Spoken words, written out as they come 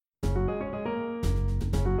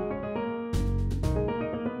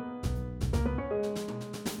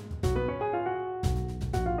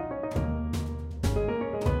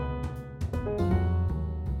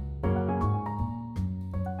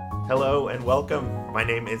Hello and welcome. My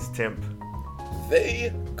name is Timp.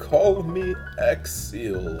 They call me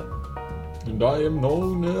Axel. And I am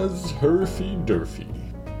known as Herfy Durfy.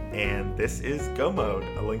 And this is Go Mode,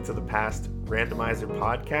 a Link to the Past randomizer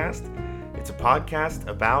podcast. It's a podcast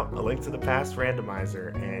about a Link to the Past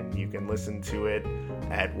randomizer, and you can listen to it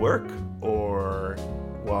at work, or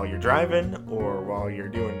while you're driving, or while you're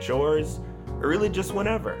doing chores, or really just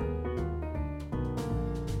whenever.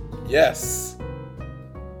 Yes.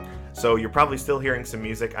 So you're probably still hearing some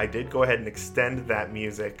music. I did go ahead and extend that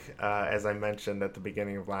music, as I mentioned at the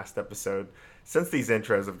beginning of last episode. Since these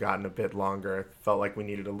intros have gotten a bit longer, I felt like we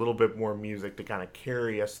needed a little bit more music to kind of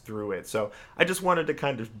carry us through it. So I just wanted to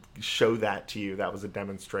kind of show that to you. That was a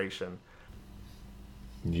demonstration.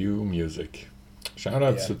 New music. Shout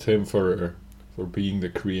outs to Tim for being the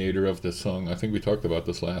creator of this song. I think we talked about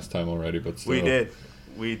this last time already, but still.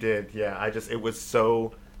 We did. Yeah, it was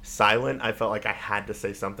so silent. I felt like I had to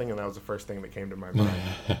say something, and that was the first thing that came to my mind.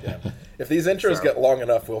 Yeah. If these intros get long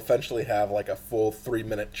enough, we'll eventually have like a full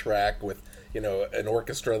 3-minute track with, an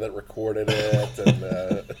orchestra that recorded it.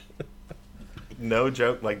 And no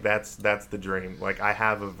joke, like that's the dream. Like, I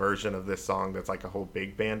have a version of this song that's like a whole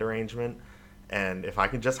big band arrangement, and if I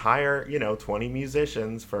could just hire 20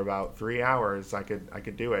 musicians for about 3 hours, I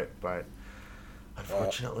could do it. But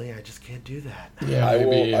unfortunately, I just can't do that. Yeah,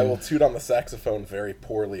 I will toot on the saxophone very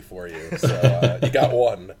poorly for you. So you got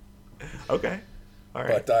one. Okay. All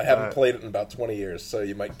right. But I haven't played it in about 20 years, so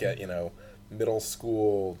you might get, middle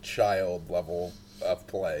school child level of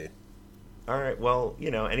play. All right. Well,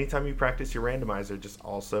 anytime you practice your randomizer, just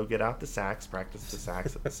also get out the sax, practice the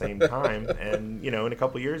sax at the same time. And, in a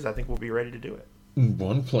couple years, I think we'll be ready to do it.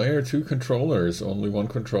 1 player, 2 controllers. Only 1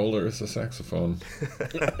 controller is a saxophone.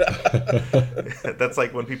 That's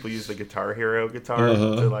like when people use the Guitar Hero guitar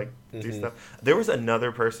to do stuff. There was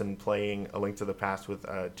another person playing A Link to the Past with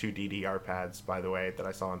 2 DDR pads, by the way, that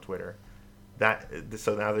I saw on Twitter.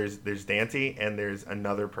 So now there's Dante and there's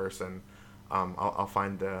another person. I'll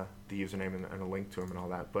find the username and a link to him and all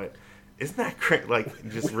that. But isn't that great? Like,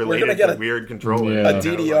 just related to weird controller. Yeah. A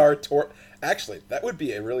DDR tour. Actually, that would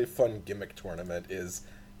be a really fun gimmick tournament. Is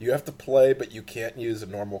you have to play, but you can't use a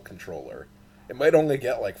normal controller. It might only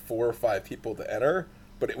get like 4 or 5 people to enter,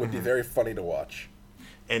 but it would be very funny to watch.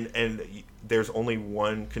 And there's only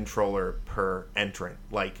 1 controller per entrant.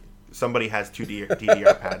 Like, somebody has 2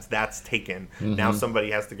 DDR pads. That's taken. Now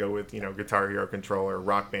somebody has to go with Guitar Hero controller,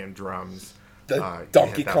 Rock Band drums, The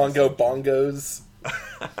Donkey Kongo bongos.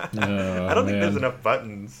 I don't think there's enough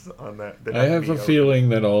buttons on that. I have a feeling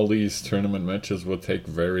that all these tournament matches will take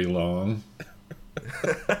very long.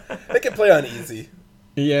 They can play on easy.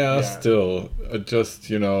 Yeah. Still. Just,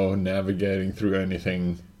 navigating through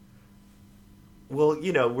anything. Well,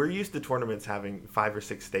 we're used to tournaments having 5 or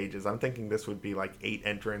 6 stages. I'm thinking this would be like 8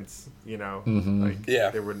 entrants, Like,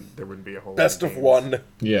 there wouldn't be a whole best lot of games. 1.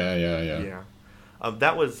 Yeah.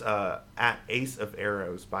 That was at Ace of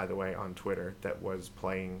Arrows, by the way, on Twitter, that was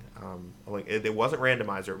playing it wasn't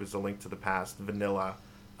randomizer, it was A Link to the Past vanilla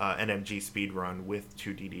NMG speedrun with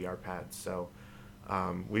 2 DDR pads. So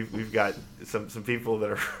we've got some people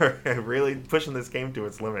that are really pushing this game to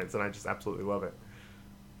its limits, and I just absolutely love it.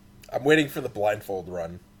 I'm waiting for the blindfold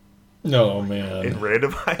run. No, man. In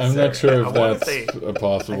randomizer. I'm not sure if that's a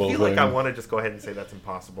possible I feel thing. like I want to just go ahead and say that's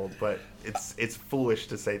impossible, but it's foolish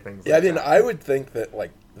to say things Yeah, like that. I would think that,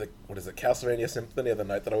 Castlevania Symphony of the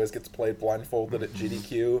Night that always gets played blindfolded at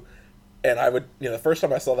GDQ, and I would, the first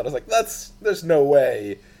time I saw that, I was like, there's no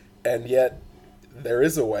way, and yet there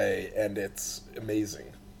is a way, and it's amazing.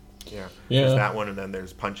 Yeah. There's that one, and then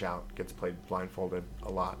there's Punch-Out, gets played blindfolded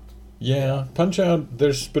a lot. Yeah, Punch-Out,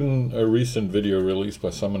 there's been a recent video released by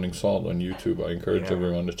Summoning Salt on YouTube. I encourage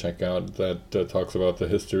everyone to check out that talks about the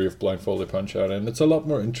history of blindfolded Punch-Out, and it's a lot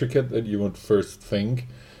more intricate than you would first think.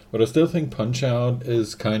 But I still think Punch-Out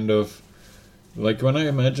is kind of, like, when I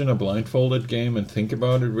imagine a blindfolded game and think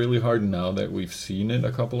about it really hard now that we've seen it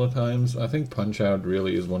a couple of times, I think Punch-Out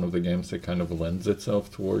really is one of the games that kind of lends itself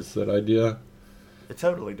towards that idea. It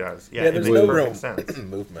totally does. Yeah, there's it makes no perfect real sense.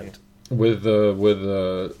 movement. With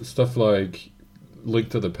stuff like Link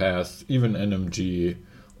to the Past, even NMG,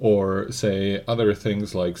 or say other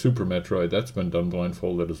things like Super Metroid, that's been done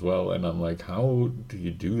blindfolded as well. And I'm like, how do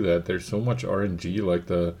you do that? There's so much RNG, like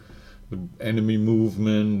the enemy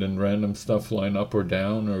movement and random stuff line up or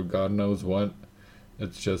down or God knows what.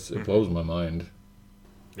 It's just, it blows my mind.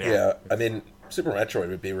 Yeah, I mean, Super Metroid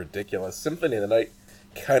would be ridiculous. Symphony of the Night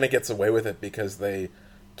kind of gets away with it because they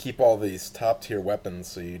keep all these top tier weapons,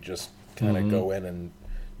 so you just kind of go in and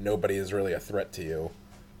nobody is really a threat to you.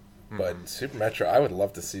 But Super Metroid, I would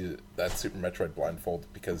love to see that Super Metroid blindfold,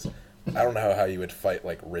 because I don't know how you would fight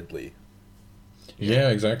like Ridley. Yeah,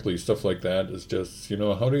 exactly. Stuff like that is just,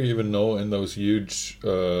 how do you even know in those huge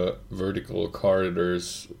vertical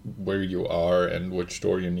corridors where you are and which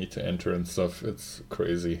door you need to enter and stuff? It's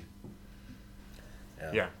crazy.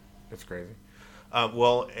 Yeah, it's crazy.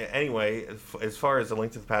 Well, anyway, as far as the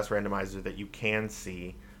Link to the Past randomizer that you can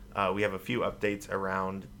see, we have a few updates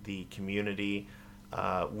around the community.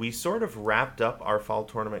 We sort of wrapped up our fall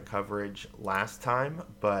tournament coverage last time,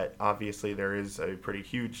 but obviously there is a pretty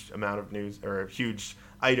huge amount of news, or a huge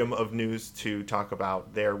item of news to talk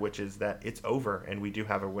about there, which is that it's over and we do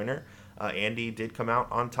have a winner. Andy did come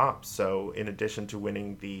out on top. So in addition to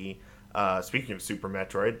winning the, speaking of Super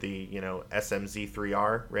Metroid, the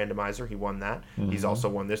SMZ3R randomizer, he won that. Mm-hmm. He's also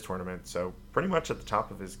won this tournament, so pretty much at the top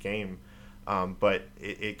of his game. But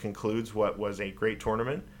it concludes what was a great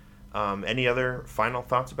tournament. Any other final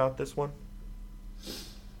thoughts about this one?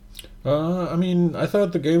 I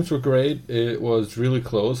thought the games were great. It was really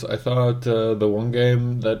close. I thought the one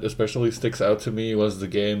game that especially sticks out to me was the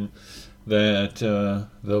game that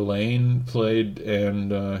the Lane played,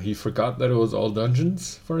 and he forgot that it was all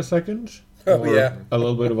dungeons for a second. Oh, yeah. A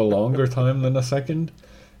little bit of a longer time than a second.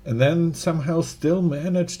 And then somehow still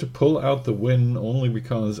managed to pull out the win only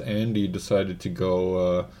because Andy decided to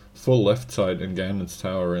go full left side in Ganon's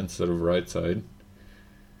Tower instead of right side.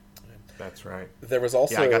 That's right. There was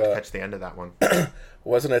also... Yeah, I got to catch the end of that one.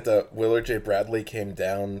 Wasn't it that Willard J. Bradley came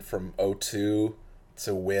down from 0-2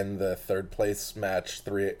 to win the third place match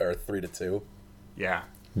 3-2? Yeah.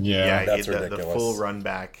 Yeah, that's the ridiculous. Full run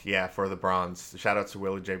back, for the bronze. Shout out to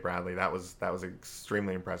Willard J. Bradley. That was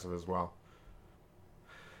extremely impressive as well.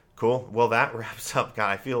 Cool. Well, that wraps up.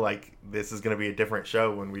 God, I feel like this is going to be a different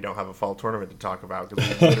show when we don't have a fall tournament to talk about, because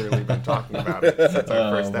we've literally been talking about it since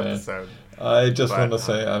our first episode. I just want to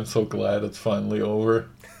say I'm so glad it's finally over.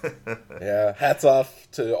 Yeah, hats off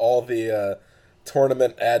to all the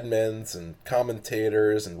tournament admins and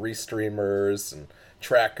commentators and restreamers and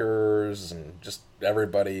trackers and just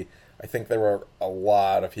everybody. I think there were a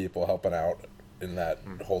lot of people helping out in that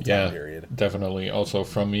whole time period. Definitely. Also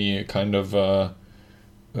from me, kind of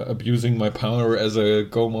abusing my power as a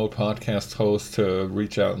Go Mode podcast host to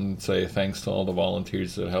reach out and say thanks to all the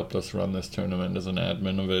volunteers that helped us run this tournament as an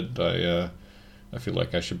admin of it. I feel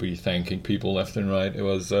like I should be thanking people left and right. It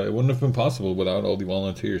wouldn't have been possible without all the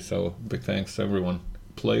volunteers, so big thanks to everyone,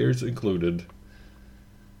 players included.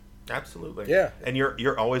 Absolutely. Yeah. And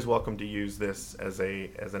you're always welcome to use this as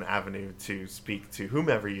an avenue to speak to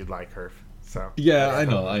whomever you'd like, Herf. So yeah, I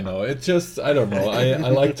know. It's just, I don't know. I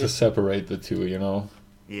like to separate the two,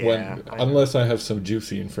 Yeah, unless I have some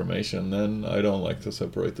juicy information, then I don't like to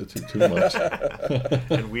separate the two too much.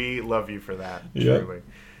 And we love you for that, truly.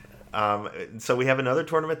 So we have another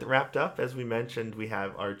tournament that wrapped up. As we mentioned, we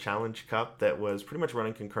have our Challenge Cup that was pretty much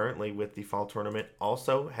running concurrently with the fall tournament.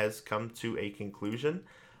 Also has come to a conclusion.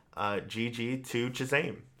 GG to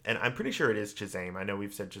Chazame. And I'm pretty sure it is Chazame. I know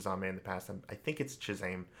we've said Chazame in the past. I think it's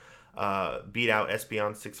Chazame. Beat out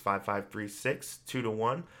Espeon 65536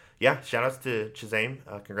 2-1. Yeah, shout outs to Chazame.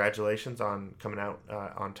 Congratulations on coming out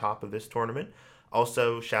on top of this tournament.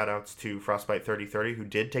 Also, shout outs to Frostbite 3030, who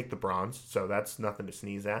did take the bronze, so that's nothing to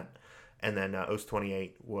sneeze at. And then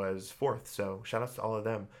Os28 was fourth, so shout outs to all of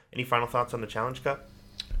them. Any final thoughts on the Challenge Cup?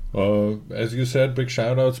 As you said, big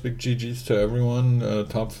shout outs, big GGs to everyone.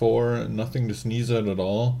 Top four, nothing to sneeze at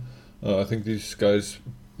all. I think these guys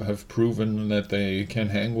have proven that they can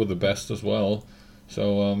hang with the best as well.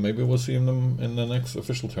 So maybe we'll see them in the next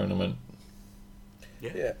official tournament.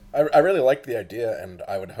 Yeah, I really liked the idea, and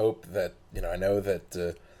I would hope that, I know that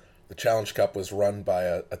the Challenge Cup was run by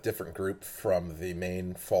a different group from the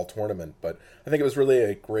main fall tournament, but I think it was really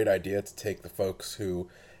a great idea to take the folks who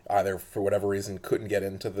either for whatever reason couldn't get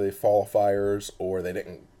into the qualifiers or they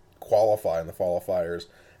didn't qualify in the qualifiers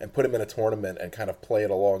and put them in a tournament and kind of play it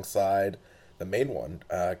alongside the main one,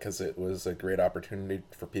 because it was a great opportunity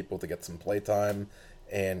for people to get some playtime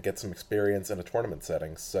and get some experience in a tournament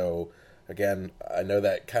setting. So again, I know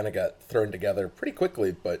that kind of got thrown together pretty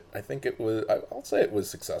quickly, but I think I'll say it was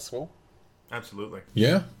successful. Absolutely.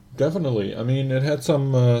 Yeah, definitely. I mean, it had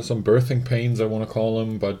some birthing pains, I want to call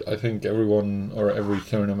them, but I think everyone or every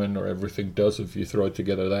tournament or everything does if you throw it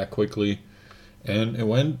together that quickly. And it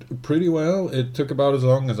went pretty well. It took about as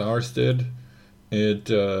long as ours did. It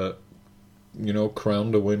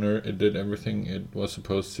crowned a winner. It did everything it was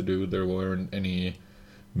supposed to do. There weren't any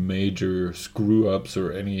major screw-ups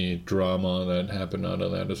or any drama that happened out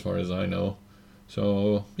of that as far as I know.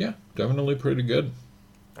 So, yeah, definitely pretty good.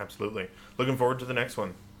 Absolutely. Looking forward to the next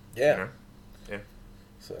one. Yeah. Yeah.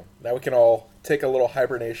 So now we can all take a little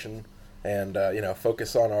hibernation and,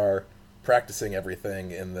 focus on our practicing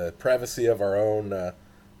everything in the privacy of our own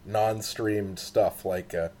non-streamed stuff.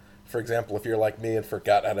 Like, for example, if you're like me and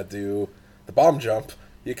forgot how to do the bomb jump,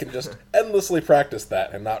 you can just endlessly practice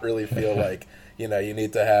that and not really feel like, you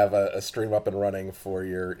need to have a stream up and running for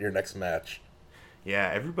your next match.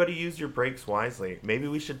 Yeah, everybody use your breaks wisely. Maybe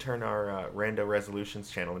we should turn our Rando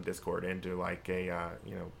Resolutions channel in Discord into like a,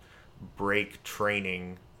 break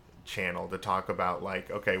training channel to talk about like,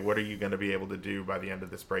 okay, what are you going to be able to do by the end of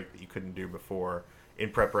this break that you couldn't do before in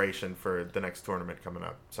preparation for the next tournament coming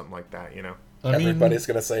up? Something like that, Everybody's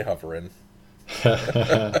going to say hovering.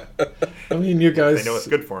 I mean, you guys... They know it's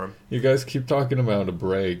good for them. You guys keep talking about a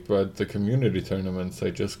break, but the community tournaments, they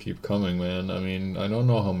just keep coming, man. I mean, I don't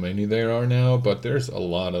know how many there are now, but there's a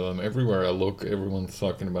lot of them. Everywhere I look, everyone's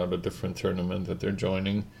talking about a different tournament that they're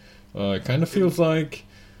joining. It kind of feels like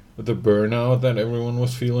the burnout that everyone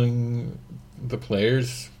was feeling, the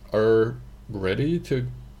players are ready to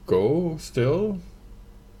go still.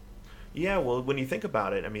 Yeah, well, when you think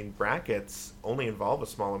about it, I mean, brackets only involve a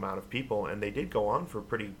small amount of people, and they did go on for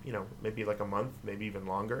pretty, maybe like a month, maybe even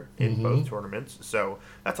longer in both tournaments. So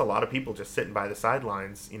that's a lot of people just sitting by the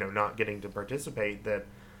sidelines, not getting to participate.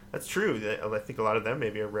 That's true. I think a lot of them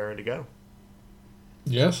maybe are raring to go.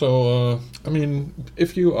 Yeah, so, I mean,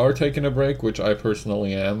 if you are taking a break, which I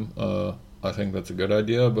personally am, I think that's a good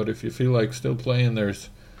idea. But if you feel like still playing, there's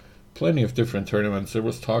plenty of different tournaments. There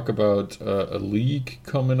was talk about a league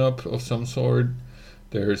coming up of some sort.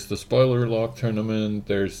 There's the Spoiler Log tournament.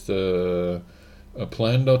 There's the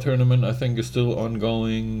Plando tournament, I think, is still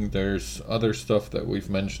ongoing. There's other stuff that we've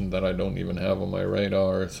mentioned that I don't even have on my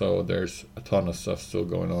radar. So there's a ton of stuff still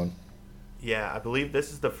going on. Yeah, I believe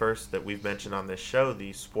this is the first that we've mentioned on this show,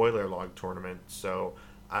 the Spoiler Log tournament. So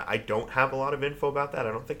I don't have a lot of info about that.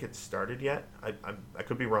 I don't think it's started yet. I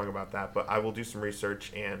could be wrong about that, but I will do some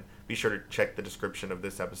research and be sure to check the description of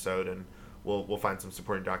this episode, and we'll find some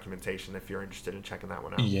supporting documentation if you're interested in checking that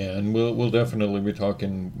one out. Yeah, and we'll definitely be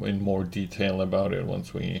talking in more detail about it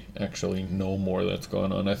once we actually know more that's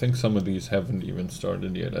going on. I think some of these haven't even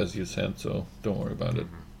started yet, as you said, so don't worry about it.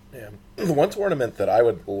 Yeah, the one tournament that I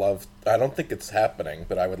would love, I don't think it's happening,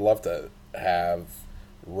 but I would love to have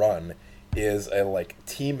run is a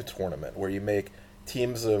team tournament where you make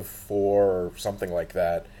teams of 4 or something like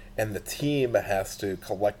that, and the team has to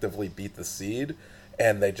collectively beat the seed,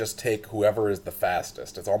 and they just take whoever is the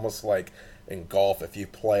fastest. It's almost like in golf, if you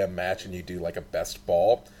play a match and you do a best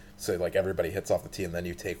ball, so everybody hits off the tee and then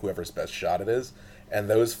you take whoever's best shot it is, and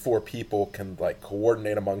those 4 people can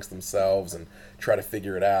coordinate amongst themselves and try to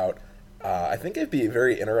figure it out. I think it'd be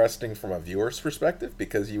very interesting from a viewer's perspective,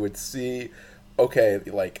 because you would see, okay,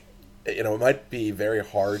 it might be very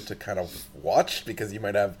hard to kind of watch because you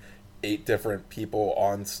might have 8 different people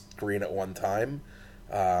on screen at one time.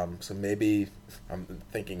 So maybe, I'm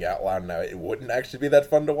thinking out loud now, it wouldn't actually be that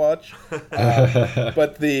fun to watch.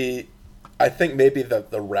 But I think maybe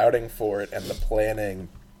the routing for it and the planning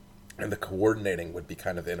and the coordinating would be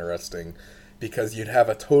kind of interesting, because you'd have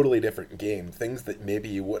a totally different game. Things that maybe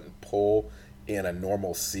you wouldn't pull in a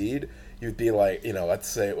normal seed. You'd be let's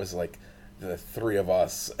say it was the 3 of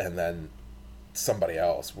us, and then somebody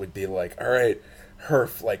else would be all right,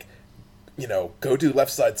 Herf, go do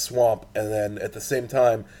left side swamp, and then at the same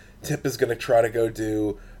time, Tip is going to try to go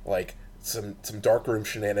do, some darkroom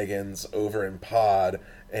shenanigans over in Pod,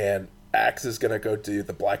 and Axe is going to go do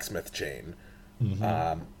the blacksmith chain.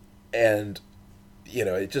 And,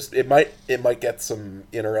 it might get some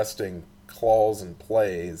interesting claws and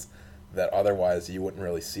plays that otherwise you wouldn't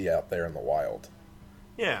really see out there in the wild.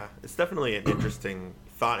 Yeah, it's definitely an interesting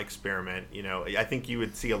thought experiment. I think you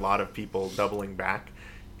would see a lot of people doubling back,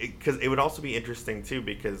 because it would also be interesting too,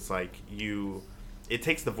 because it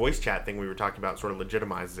takes the voice chat thing we were talking about, sort of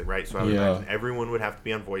legitimizes it, right? So I would imagine everyone would have to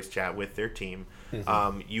be on voice chat with their team.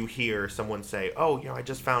 You hear someone say, "Oh, I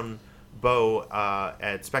just found Bo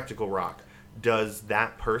at Spectacle Rock." Does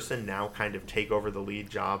that person now kind of take over the lead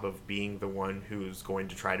job of being the one who's going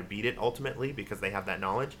to try to beat it ultimately because they have that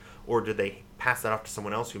knowledge? Or do they pass that off to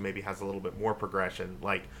someone else who maybe has a little bit more progression?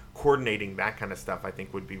 Coordinating that kind of stuff, I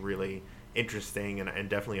think, would be really interesting, and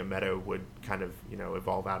definitely a meta would kind of,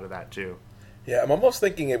 evolve out of that too. Yeah, I'm almost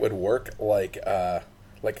thinking it would work like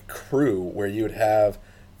Crew, where you would have,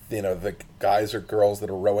 the guys or girls that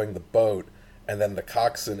are rowing the boat, and then the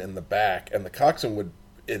coxswain in the back, and the coxswain would,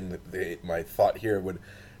 my thought here, would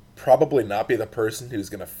probably not be the person who's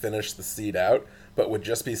going to finish the seed out, but would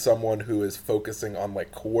just be someone who is focusing on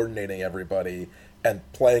coordinating everybody and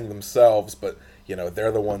playing themselves, but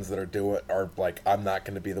they're the ones that are I'm not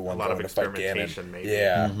going to be the one going to fight Ganon. Maybe.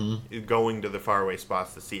 Yeah. Going to the faraway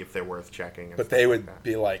spots to see if they're worth checking. But they would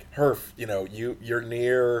be Herf, you're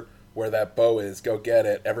near where that bow is. Go get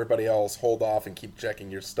it. Everybody else, hold off and keep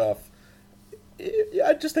checking your stuff.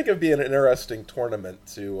 I just think it'd be an interesting tournament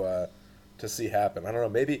to see happen. I don't know.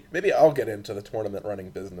 Maybe I'll get into the tournament running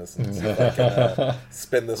business and see if I can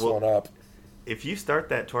spin this one up. If you start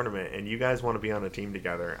that tournament and you guys want to be on a team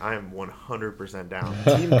together, I am 100%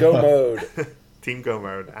 down. Team Go Mode. Team Go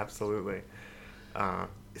Mode, absolutely.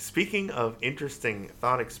 Speaking of interesting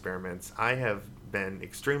thought experiments, I have been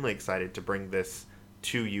extremely excited to bring this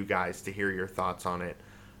to you guys to hear your thoughts on it.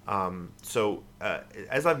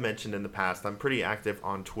 As I've mentioned in the past, I'm pretty active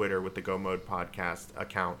on Twitter with the Go Mode podcast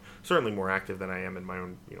account. Certainly more active than I am in my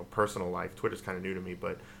own, personal life. Twitter's kind of new to me,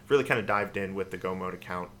 but I've really kind of dived in with the Go Mode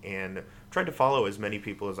account and tried to follow as many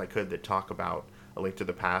people as I could that talk about A Link to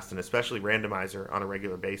the Past, and especially Randomizer, on a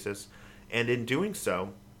regular basis. And in doing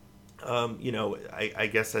so, I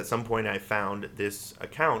guess at some point I found this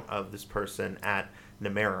account of this person at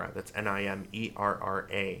Nimerra. That's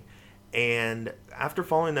Nimerra. And after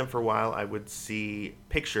following them for a while, I would see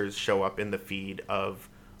pictures show up in the feed of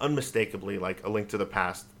unmistakably like A Link to the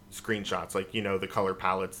Past screenshots, like, the color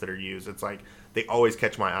palettes that are used. It's like they always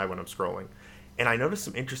catch my eye when I'm scrolling. And I noticed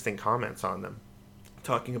some interesting comments on them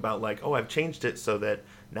talking about like, oh, I've changed it so that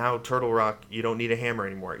now Turtle Rock, you don't need a hammer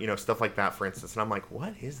anymore, stuff like that, for instance. And I'm like,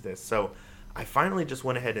 what is this? So I finally just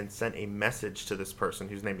went ahead and sent a message to this person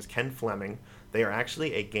whose name is Ken Fleming. They are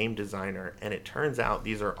actually a game designer, and it turns out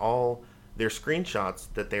these are all their screenshots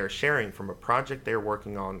that they are sharing from a project they're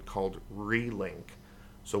working on called Relink.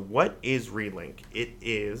 So what is Relink? It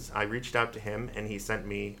is, I reached out to him and he sent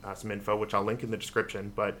me some info, which I'll link in the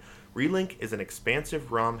description, but Relink is an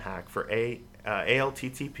expansive ROM hack for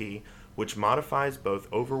ALTTP, which modifies both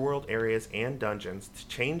overworld areas and dungeons to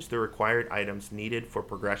change the required items needed for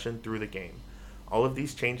progression through the game. All of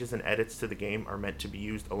these changes and edits to the game are meant to be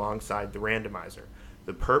used alongside the randomizer.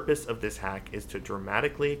 The purpose of this hack is to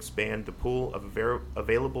dramatically expand the pool of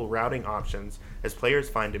available routing options as players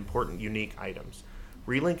find important unique items.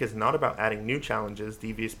 Relink is not about adding new challenges,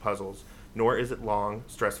 devious puzzles, nor is it long,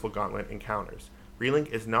 stressful gauntlet encounters. Relink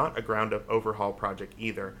is not a ground-up overhaul project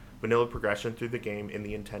either. Vanilla progression through the game in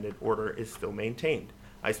the intended order is still maintained.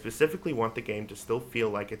 I specifically want the game to still feel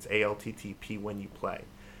like it's ALTTP when you play.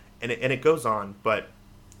 And it goes on, but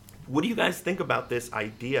what do you guys think about this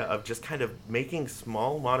idea of just kind of making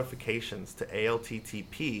small modifications to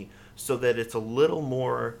ALTTP so that it's a little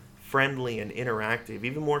more friendly and interactive,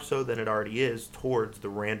 even more so than it already is, towards the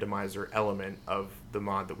randomizer element of the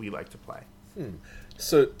mod that we like to play?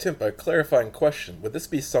 So, Tim, a clarifying question. Would this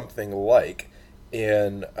be something like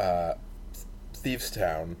in Thieves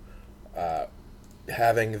Town,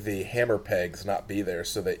 having the hammer pegs not be there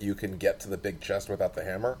so that you can get to the big chest without the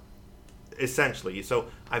hammer? Essentially. So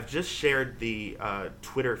I've just shared the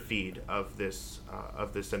Twitter feed of this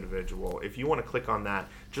individual. If you want to click on that,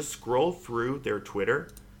 just scroll through their Twitter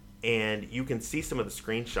and you can see some of the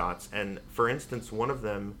screenshots. And for instance, one of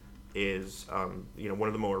them is one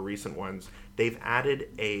of the more recent ones. They've added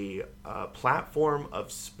a platform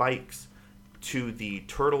of spikes to the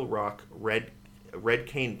Turtle Rock Red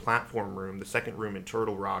Cane platform room, the second room in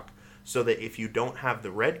Turtle Rock, so that if you don't have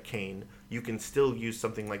the red cane, you can still use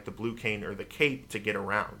something like the blue cane or the cape to get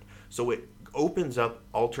around. So it opens up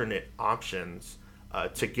alternate options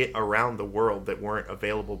to get around the world that weren't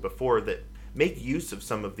available before, that make use of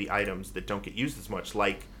some of the items that don't get used as much,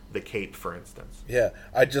 like the cape, for instance. Yeah,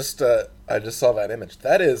 I just saw that image.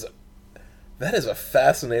 That is a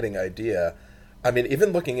fascinating idea. I mean,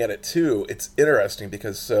 even looking at it too, it's interesting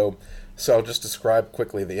because so I'll just describe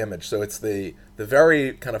quickly the image. So it's the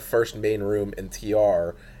very kind of first main room in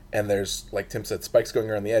TR, and there's, like Tim said, spikes going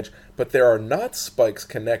around the edge, but there are not spikes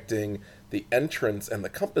connecting the entrance and the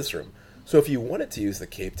compass room. So if you wanted to use the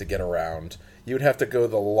cape to get around, you would have to go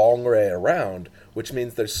the long way around, which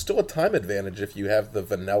means there's still a time advantage if you have the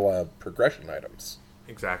vanilla progression items.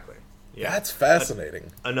 Exactly. Yeah. That's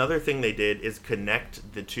fascinating. Another thing they did is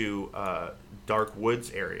connect the two Dark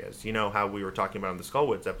Woods areas. You know how we were talking about in the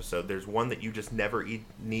Skullwoods episode, there's one that you just never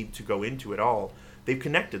need to go into at all. They've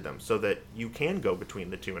connected them so that you can go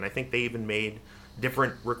between the two, and I think they even made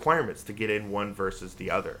different requirements to get in one versus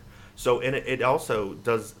the other. So, and it also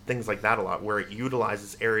does things like that a lot, where it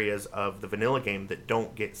utilizes areas of the vanilla game that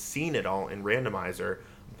don't get seen at all in Randomizer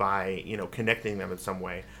by, connecting them in some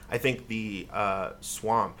way. I think the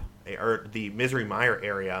swamp, or the Misery Mire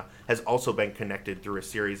area, has also been connected through a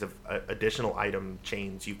series of additional item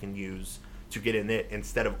chains you can use to get in it,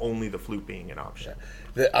 instead of only the flute being an option.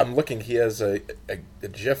 Yeah. I'm looking, he has a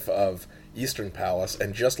GIF of Eastern Palace,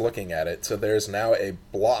 and just looking at it, so there's now a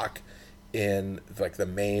block in like the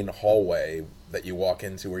main hallway that you walk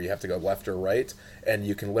into where you have to go left or right, and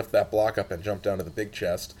you can lift that block up and jump down to the big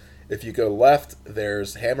chest. If you go left,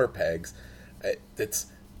 there's hammer pegs. This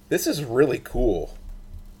is really cool.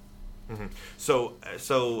 Mm-hmm.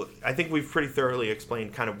 So I think we've pretty thoroughly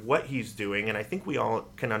explained kind of what he's doing, and I think we all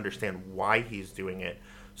can understand why he's doing it.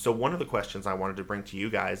 So one of the questions I wanted to bring to you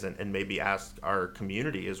guys and maybe ask our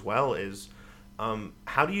community as well is,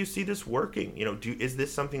 how do you see this working? Is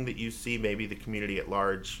this something that you see maybe the community at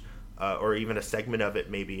large, or even a segment of it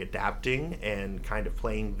maybe adapting and kind of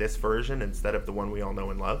playing this version instead of the one we all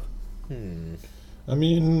know and love? I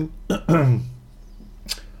mean,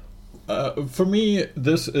 for me,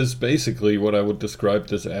 this is basically what I would describe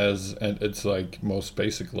this as, at its like most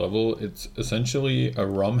basic level. It's essentially a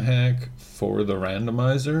ROM hack for the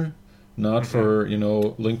randomizer, not for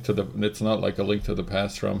Link to the. It's not like a Link to the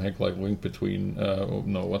Past ROM hack like Link Between.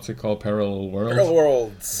 What's it called? Parallel Worlds. Parallel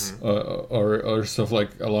Worlds. Or stuff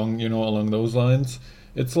like along those lines.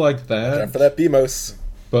 It's like that. Time for that BMOS.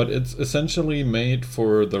 But it's essentially made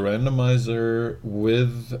for the randomizer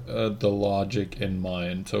with the logic in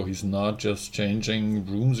mind. So he's not just changing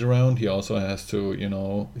rooms around. He also has to,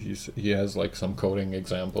 he has like some coding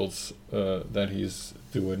examples that he's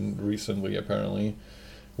doing recently, apparently,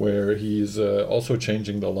 where he's also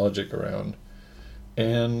changing the logic around.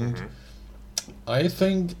 And I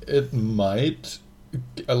think it might...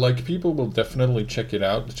 people will definitely check it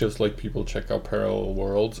out, just like people check out Parallel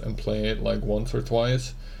Worlds and play it like once or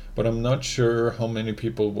twice, but I'm not sure how many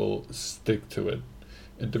people will stick to it.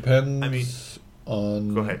 It depends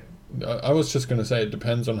on... Go ahead. I was just going to say it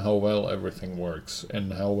depends on how well everything works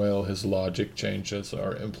and how well his logic changes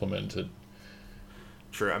are implemented.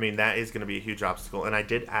 True. I mean, that is going to be a huge obstacle. And I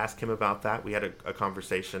did ask him about that. We had a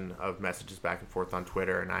conversation of messages back and forth on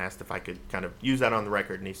Twitter, and I asked if I could kind of use that on the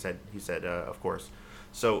record, and he said, of course.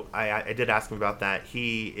 So I did ask him about that.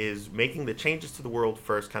 He is making the changes to the world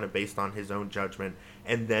first, kind of based on his own judgment,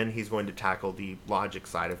 and then he's going to tackle the logic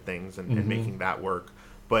side of things and making that work.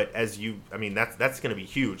 But that's going to be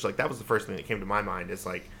huge. Like, that was the first thing that came to my mind, is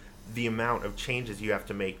like the amount of changes you have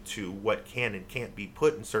to make to what can and can't be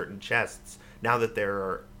put in certain chests. Now that there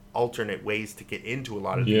are alternate ways to get into a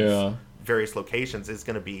lot of these various locations, is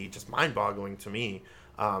going to be just mind-boggling to me.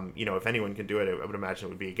 If anyone can do it, I would imagine it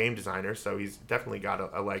would be a game designer. So he's definitely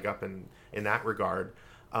got a leg up in that regard.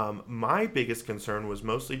 My biggest concern was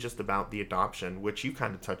mostly just about the adoption, which you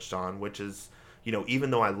kind of touched on, which is,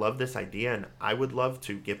 even though I love this idea and I would love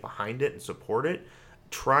to get behind it and support it,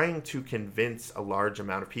 trying to convince a large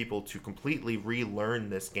amount of people to completely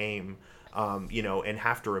relearn this game, and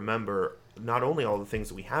have to remember not only all the things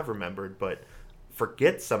that we have remembered, but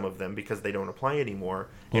forget some of them because they don't apply anymore,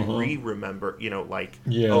 and remember,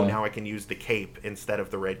 now I can use the cape instead of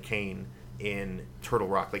the red cane in Turtle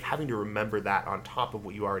Rock. Like, having to remember that on top of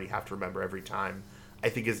what you already have to remember every time, I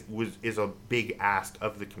think is a big ask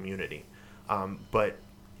of the community. But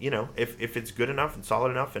if it's good enough and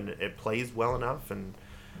solid enough and it plays well enough and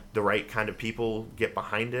the right kind of people get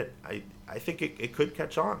behind it, I think it could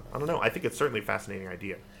catch on. I don't know. I think it's certainly a fascinating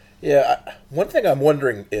idea. Yeah, one thing I'm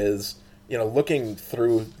wondering is, looking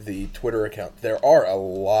through the Twitter account, there are a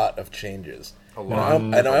lot of changes. And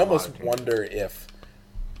I almost wonder if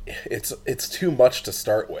it's too much to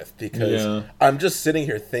start with, because I'm just sitting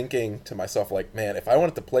here thinking to myself, like, man, if I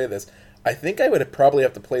wanted to play this, I think I would probably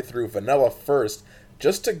have to play through vanilla first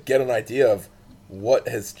just to get an idea of what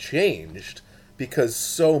has changed, because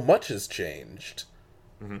so much has changed.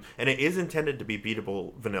 Mm-hmm. And it is intended to be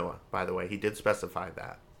beatable vanilla, by the way. He did specify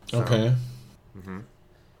that. So. Okay.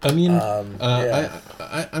 I mean,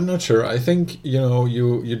 I'm not sure. I think,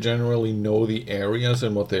 you generally know the areas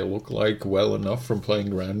and what they look like well enough from playing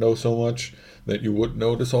Rando so much that you would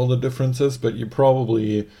notice all the differences, but you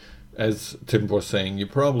probably, as Tim was saying, you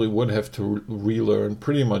probably would have to relearn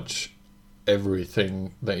pretty much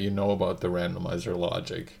everything that you know about the randomizer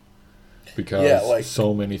logic. Because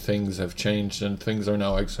so many things have changed and things are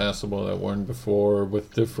now accessible that weren't before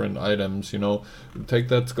with different items. Take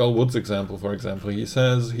that Skull Woods example, for example. He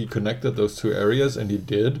says he connected those two areas, and he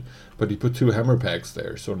did, but he put 2 hammer packs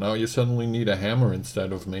there. So now you suddenly need a hammer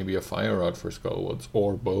instead of maybe a fire rod for Skull Woods,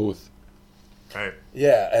 or both. Right.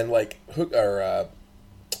 Yeah, and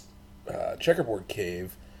Checkerboard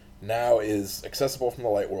Cave now is accessible from the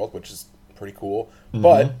Light World, which is pretty cool,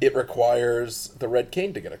 but it requires the red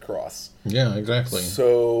cane to get across. Yeah, exactly.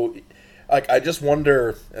 So, I just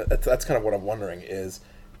wonder, that's kind of what I'm wondering, is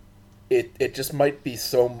it just might be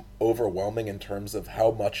so overwhelming in terms of how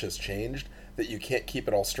much has changed that you can't keep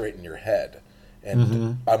it all straight in your head.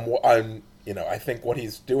 And I'm I think what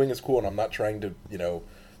he's doing is cool, and I'm not trying to,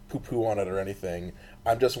 poo-poo on it or anything.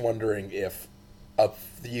 I'm just wondering if a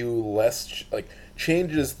few less,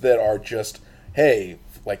 changes that are just, hey,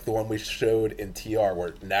 like the one we showed in TR,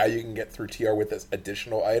 where now you can get through TR with this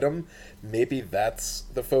additional item. Maybe that's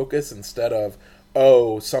the focus instead of,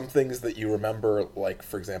 oh, some things that you remember, like,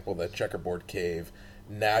 for example, the checkerboard cave,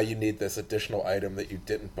 now you need this additional item that you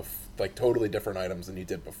didn't, like, totally different items than you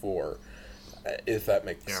did before, if that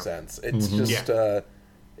makes sense. It's just,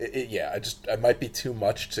 it might be too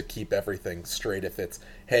much to keep everything straight if it's,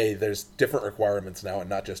 hey, there's different requirements now, and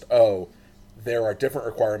not just, oh, there are different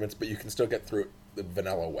requirements, but you can still get through it the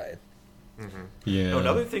vanilla way. Yeah. No,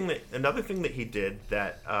 another thing that he did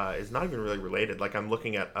that is not even really related. Like, I'm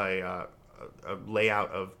looking at a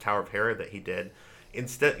layout of Tower of Hera that he did.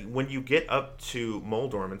 Instead, when you get up to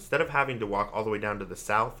Moldorm, instead of having to walk all the way down to the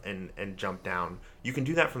south and jump down, you can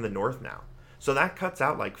do that from the north now. So that cuts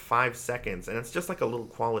out like 5 seconds, and it's just like a little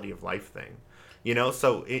quality of life thing, you know.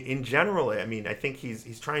 So in general, I mean, I think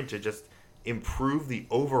he's trying to just improve the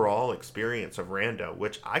overall experience of Rando,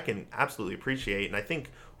 which I can absolutely appreciate, and I think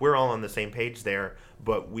we're all on the same page there,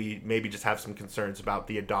 but we maybe just have some concerns about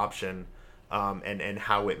the adoption and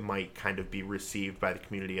how it might kind of be received by the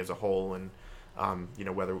community as a whole, and you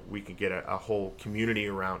know, whether we could get a whole community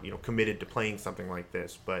around, you know, committed to playing something like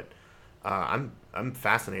this. But I'm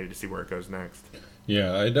fascinated to see where it goes next.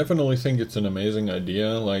 Yeah, I definitely think it's an amazing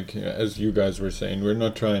idea. Like, as you guys were saying, we're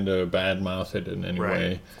not trying to badmouth it in any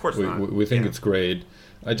way. Of course not. We think it's great.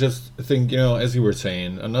 I just think, you know, as you were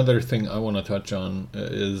saying, another thing I want to touch on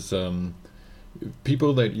is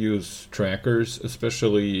people that use trackers,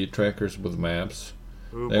 especially trackers with maps.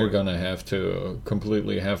 They're going to have to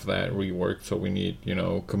completely have that reworked. So we need, you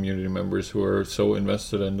know, community members who are so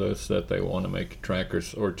invested in this that they want to make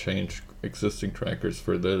trackers or change existing trackers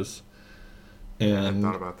for this. And I hadn't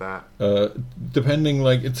thought about that. Depending,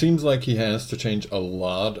 like, it seems like he has to change a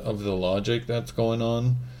lot of the logic that's going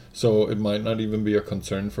on. So it might not even be a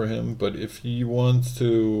concern for him. But if he wants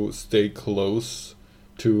to stay close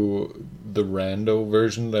to the Rando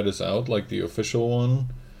version that is out, like the official one,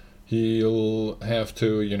 he'll have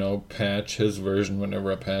to, you know, patch his version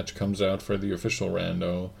whenever a patch comes out for the official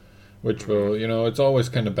Rando. Which will, you know, it's always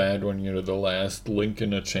kind of bad when you're the last link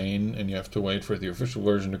in a chain and you have to wait for the official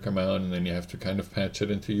version to come out, and then you have to kind of patch it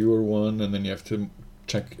into your one, and then you have to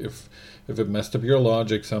check if it messed up your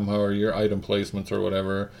logic somehow or your item placements or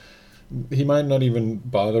whatever. He might not even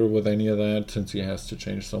bother with any of that since he has to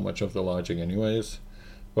change so much of the logic anyways.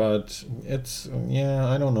 But it's, yeah,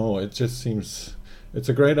 I don't know. It just seems, it's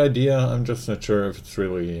a great idea. I'm just not sure if it's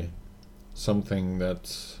really something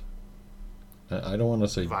that's, I don't want to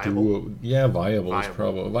say viable.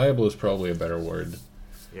 Viable is probably a better word.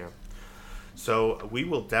 Yeah. So we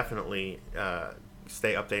will definitely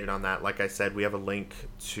stay updated on that. Like I said, we have a link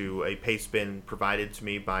to a paste bin provided to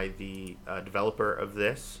me by the developer of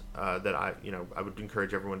this that I would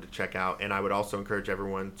encourage everyone to check out, and I would also encourage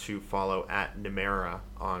everyone to follow @Nemera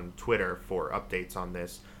on Twitter for updates on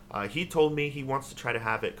this. He told me he wants to try to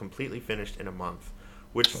have it completely finished in a month,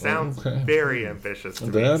 which sounds very ambitious to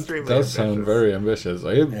me. That does sound very ambitious.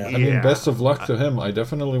 I mean, best of luck to him. I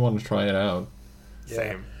definitely want to try it out.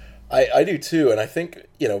 Same. I do too, and I think,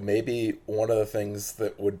 you know, maybe one of the things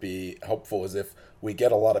that would be helpful is if we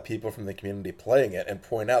get a lot of people from the community playing it and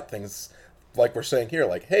point out things like we're saying here,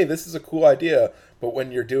 like, hey, this is a cool idea, but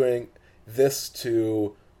when you're doing this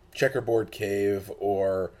to Checkerboard Cave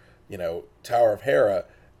or, you know, Tower of Hera,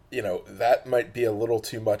 you know, that might be a little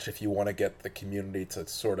too much if you want to get the community to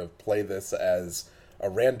sort of play this as a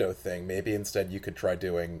rando thing. Maybe instead you could try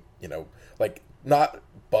doing, you know, like, not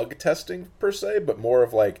bug testing per se, but more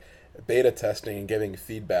of like beta testing and giving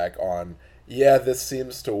feedback on, yeah, this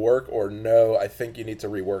seems to work, or no, I think you need to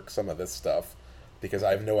rework some of this stuff, because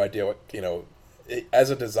I have no idea what, you know, as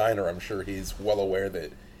a designer, I'm sure he's well aware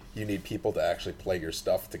that you need people to actually play your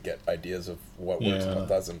stuff to get ideas of what works and what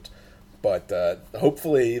doesn't. But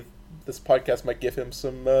hopefully this podcast might give him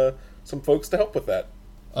some folks to help with that.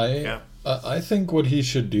 I think what he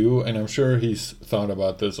should do, and I'm sure he's thought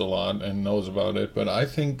about this a lot and knows about it, but I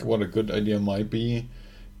think what a good idea might be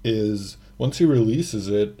is once he releases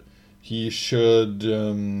it, he should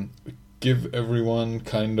give everyone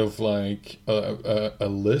kind of like a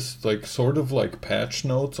list, like sort of like patch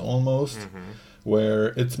notes almost, where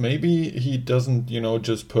it's maybe he doesn't, you know,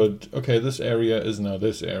 just put, okay, this area is now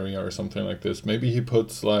this area or something like this. Maybe he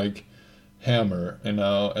puts like hammer and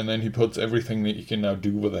then he puts everything that you can now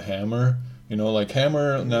do with a hammer, you know, like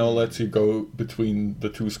hammer now lets you go between the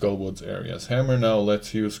two Skullwoods areas, hammer now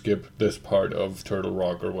lets you skip this part of Turtle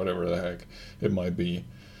Rock or whatever the heck it might be.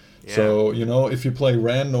 So, you know, if you play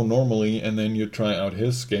rando normally and then you try out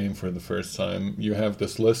his game for the first time, you have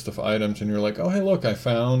this list of items and you're like, oh, hey, look, I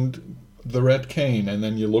found the red cane, and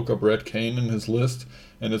then you look up red cane in his list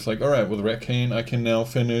And it's like, all right, with Recane, I can now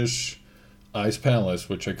finish Ice Palace,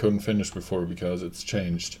 which I couldn't finish before because it's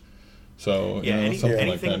changed. So, something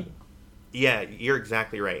like that. Yeah, you're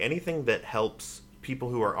exactly right. Anything that helps people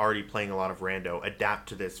who are already playing a lot of rando adapt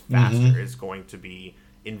to this faster is going to be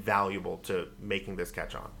invaluable to making this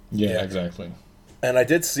catch on. Yeah, exactly. And I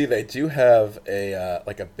did see they do have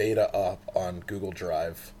a beta up on Google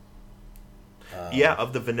Drive.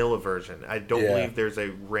 Of the vanilla version. I don't believe there's a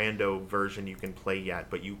rando version you can play yet,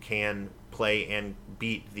 but you can play and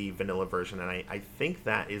beat the vanilla version, and I think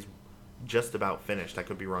that is just about finished. I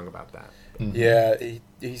could be wrong about that. Yeah,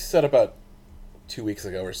 he said about 2 weeks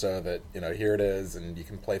ago or so that, here it is, and you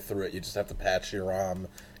can play through it. You just have to patch your ROM,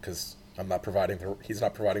 because he's not providing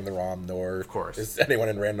the ROM, nor of course is anyone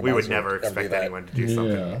in Randomizer. We would never expect anyone to do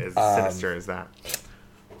something as sinister as that.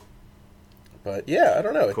 But yeah, I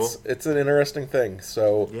don't know. Cool. It's an interesting thing.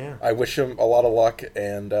 So yeah. I wish him a lot of luck,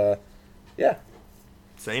 and yeah.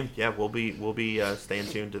 Same. Yeah, we'll be staying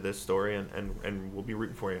tuned to this story, and we'll be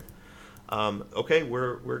rooting for you. Okay,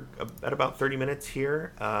 we're at about 30 minutes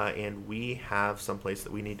here, and we have someplace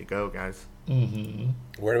that we need to go, guys.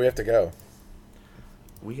 Where do we have to go?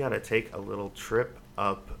 We got to take a little trip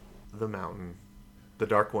up the mountain. The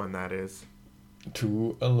dark one, that is.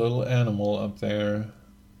 To a little animal up there.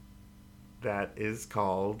 That is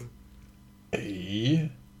called...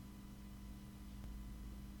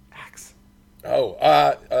 Axe.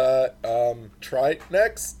 Oh, try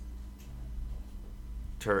next.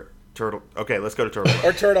 Turtle. Okay, let's go to Turtle.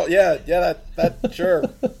 Or Turtle, yeah, that sure.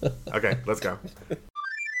 Okay, let's go.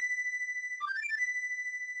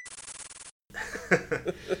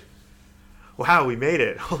 Wow, we made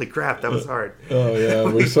it. Holy crap, that was hard. Oh, yeah,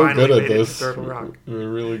 we're so good at this. Turtle Rock.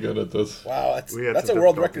 We're really good at this. Wow, that's a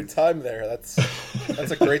world record time there. That's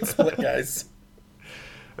a great split, guys.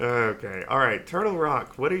 Okay, all right, Turtle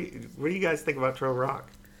Rock. What do you guys think about Turtle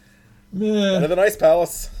Rock? Better than Ice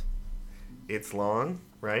Palace. It's long,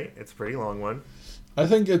 right? It's a pretty long one. I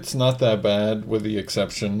think it's not that bad, with the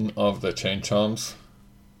exception of the chain chomps.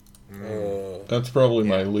 That's probably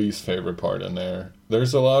my least favorite part in there.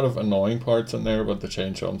 There's a lot of annoying parts in there, but the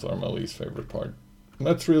chain chomps are my least favorite part. And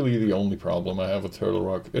that's really the only problem I have with Turtle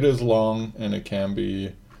Rock. It is long, and it can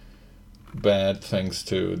be bad thanks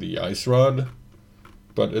to the ice rod,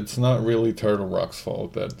 but it's not really Turtle Rock's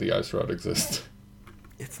fault that the ice rod exists.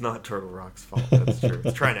 It's not Turtle Rock's fault, that's true.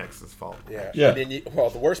 It's Trinex's fault. Yeah. I mean,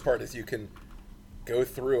 the worst part is you can go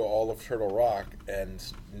through all of Turtle Rock and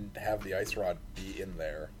have the ice rod be in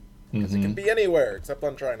there. Because it can be anywhere except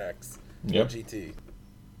on Trinex or GT.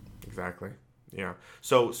 Exactly. Yeah.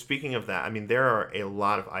 So speaking of that, I mean, there are a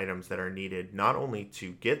lot of items that are needed not only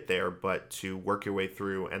to get there, but to work your way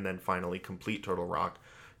through and then finally complete Turtle Rock.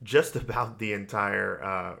 Just about the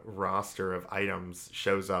entire roster of items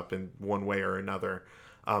shows up in one way or another,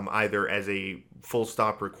 either as a full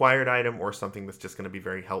stop required item or something that's just going to be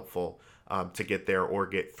very helpful to get there or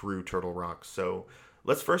get through Turtle Rock. So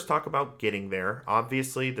let's first talk about getting there.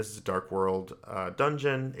 Obviously, this is a Dark World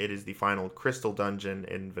dungeon. It is the final Crystal dungeon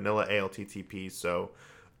in vanilla ALTTP, so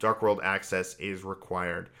Dark World access is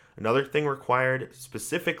required. Another thing required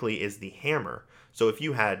specifically is the hammer. So if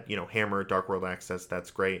you had, hammer, Dark World access,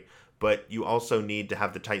 that's great. But you also need to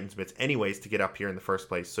have the Titan's Mitts anyways to get up here in the first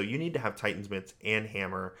place. So you need to have Titan's Mitts and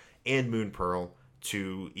hammer and Moon Pearl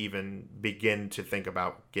to even begin to think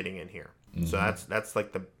about getting in here. So that's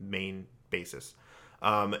like the main basis.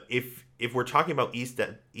 If we're talking about East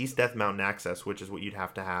Death Mountain access, which is what you'd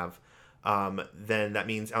have to have, then that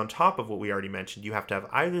means on top of what we already mentioned, you have to have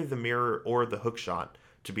either the mirror or the hookshot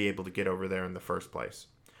to be able to get over there in the first place.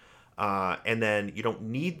 And then you don't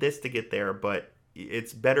need this to get there, but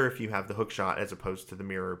it's better if you have the hookshot as opposed to the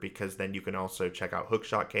mirror, because then you can also check out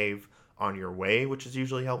Hookshot Cave on your way, which is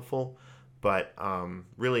usually helpful. But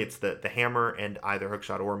really, it's the hammer and either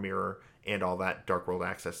hookshot or mirror and all that Dark World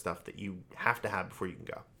access stuff that you have to have before you can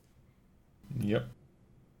go. Yep.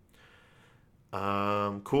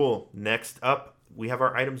 Cool. Next up, we have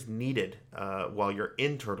our items needed while you're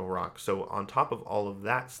in Turtle Rock. So on top of all of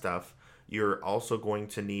that stuff, you're also going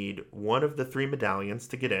to need one of the 3 medallions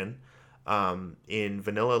to get in. In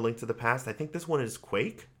Vanilla Link to the Past, I think this one is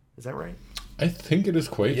Quake. Is that right? I think it is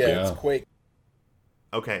Quake, yeah. It's Quake.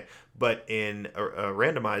 Okay, but in a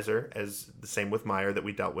randomizer, as the same with Meyer that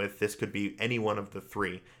we dealt with, this could be any one of the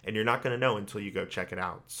 3, and you're not going to know until you go check it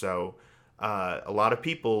out. So a lot of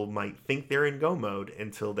people might think they're in Go mode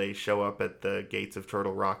until they show up at the gates of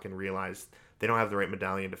Turtle Rock and realize they don't have the right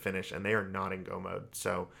medallion to finish, and they are not in Go mode.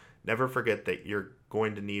 So never forget that you're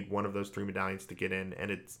going to need one of those 3 medallions to get in,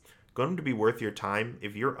 and it's going to be worth your time.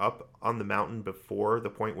 If you're up on the mountain before the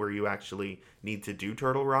point where you actually need to do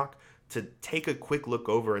Turtle Rock, to take a quick look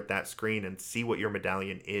over at that screen and see what your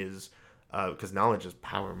medallion is, because knowledge is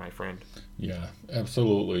power, my friend. Yeah,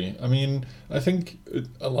 absolutely. I mean, I think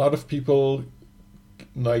a lot of people,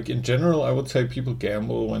 like in general, I would say people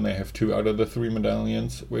gamble when they have 2 out of the 3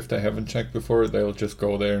 medallions. If they haven't checked before, they'll just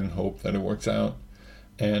go there and hope that it works out.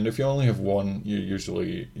 And if you only have 1, you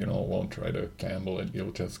usually, won't try to gamble it.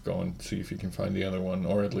 You'll just go and see if you can find the other one,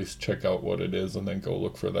 or at least check out what it is and then go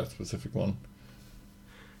look for that specific one.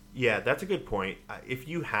 Yeah, that's a good point. If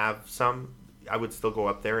you have some, I would still go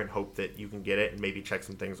up there and hope that you can get it and maybe check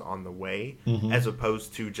some things on the way, as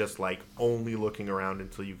opposed to just like only looking around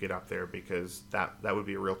until you get up there, because that would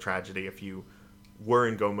be a real tragedy if you were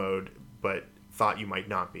in go mode but thought you might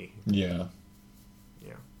not be. Yeah.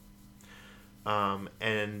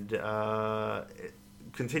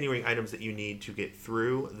 Continuing items that you need to get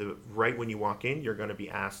through, right when you walk in, you're going to be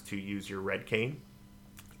asked to use your red cane.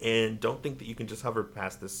 And don't think that you can just hover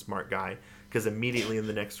past this smart guy, because immediately in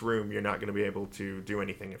the next room, you're not going to be able to do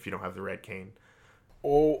anything if you don't have the red cane.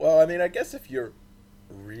 Oh, well, I mean, I guess if you're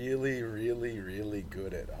really, really, really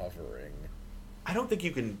good at hovering. I don't think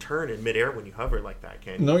you can turn in midair when you hover like that,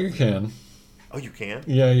 can you? No, you can. Oh, you can?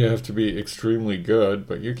 Yeah, you have to be extremely good,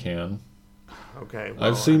 but you can. Okay. Well,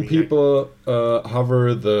 I've seen people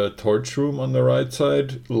hover the torch room on the right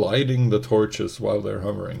side, lighting the torches while they're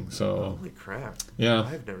hovering. So holy crap! Yeah,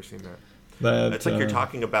 I've never seen that. It's like you're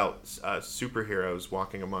talking about superheroes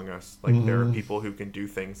walking among us. Like there are people who can do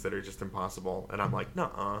things that are just impossible, and I'm like,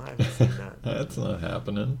 nuh-uh, I haven't seen that. That's not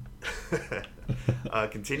happening.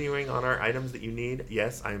 Continuing on our items that you need.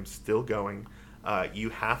 Yes, I am still going. You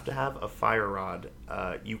have to have a fire rod.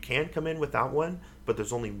 You can come in without one, but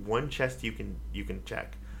there's only one chest you can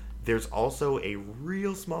check. There's also a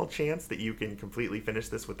real small chance that you can completely finish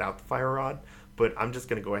this without the fire rod, but I'm just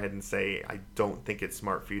going to go ahead and say I don't think it's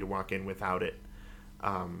smart for you to walk in without it,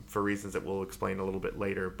 for reasons that we'll explain a little bit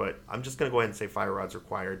later. But I'm just going to go ahead and say fire rod's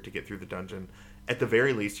required to get through the dungeon. At the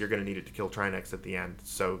very least, you're going to need it to kill Trinex at the end,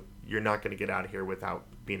 so you're not going to get out of here without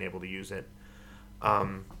being able to use it.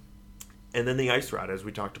 And then the ice rod, as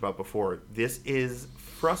we talked about before. This is,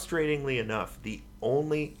 frustratingly enough, the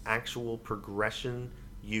only actual progression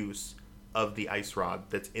use of the ice rod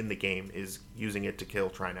that's in the game is using it to kill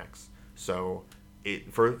Trinex. So,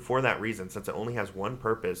 for that reason, since it only has one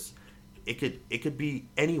purpose, it could be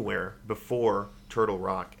anywhere before Turtle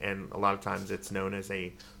Rock, and a lot of times it's known as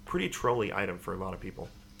a pretty trolly item for a lot of people.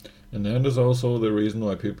 And that is also the reason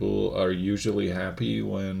why people are usually happy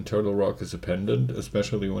when Turtle Rock is a pendant,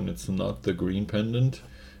 especially when it's not the green pendant.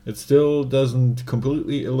 It still doesn't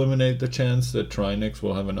completely eliminate the chance that Trinex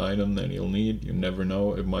will have an item that you'll need. You never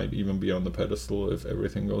know. It might even be on the pedestal if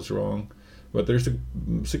everything goes wrong. But there's a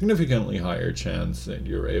significantly higher chance that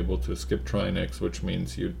you're able to skip Trinex, which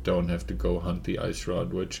means you don't have to go hunt the ice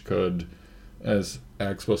rod, which could, as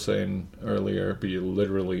Axe was saying earlier, be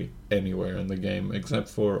literally anywhere in the game, except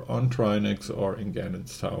for on Trinex or in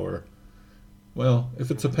Ganon's Tower. Well, if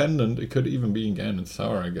it's a pendant, it could even be in Ganon's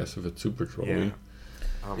Tower, I guess, if it's super trolly. Yeah.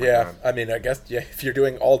 Oh yeah, God. I mean, I guess if you're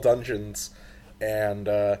doing all dungeons and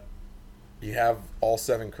you have all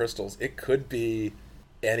 7 crystals, it could be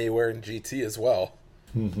anywhere in GT as well.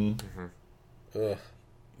 Ugh.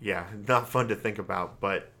 Yeah, not fun to think about,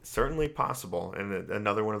 but certainly possible. And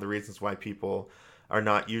another one of the reasons why people are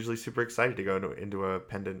not usually super excited to go into a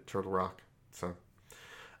pendant Turtle Rock. So,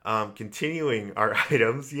 continuing our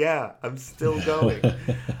items, yeah, I'm still going.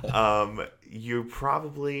 You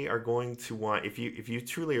probably are going to want, if you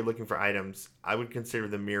truly are looking for items, I would consider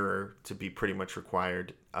the mirror to be pretty much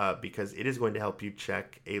required, because it is going to help you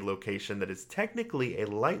check a location that is technically a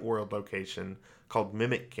Light World location called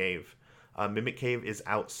Mimic Cave. Mimic Cave is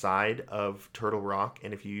outside of Turtle Rock,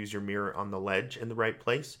 and if you use your mirror on the ledge in the right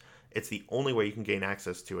place, it's the only way you can gain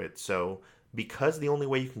access to it. So because the only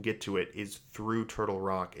way you can get to it is through Turtle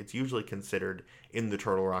Rock, it's usually considered in the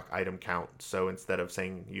Turtle Rock item count. So instead of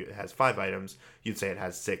saying it has 5 items, you'd say it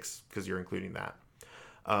has 6 because you're including that.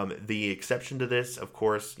 The exception to this, of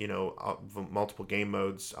course, multiple game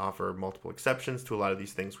modes offer multiple exceptions to a lot of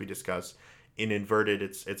these things we discuss. In Inverted,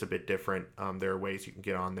 it's a bit different. There are ways you can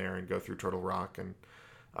get on there and go through Turtle Rock, and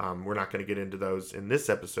we're not going to get into those in this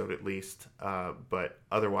episode at least. But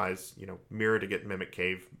otherwise, mirror to get Mimic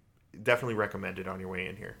Cave, definitely recommended on your way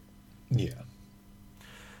in here. Yeah.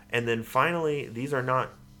 And then finally, these are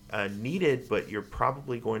not needed, but you're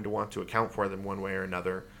probably going to want to account for them one way or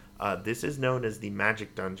another. This is known as the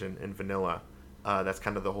Magic Dungeon in Vanilla. That's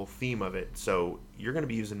kind of the whole theme of it. So you're going to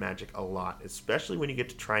be using magic a lot, especially when you get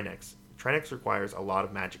to Trinex. Trinex requires a lot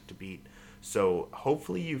of magic to beat. So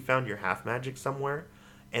hopefully you found your half magic somewhere.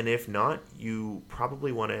 And if not, you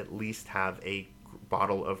probably want to at least have a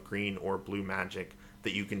bottle of green or blue magic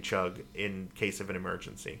that you can chug in case of an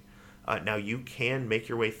emergency. Now, you can make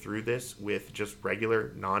your way through this with just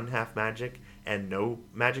regular non-half magic and no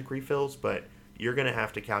magic refills, but you're going to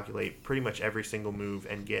have to calculate pretty much every single move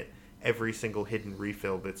and get every single hidden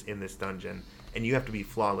refill that's in this dungeon. And you have to be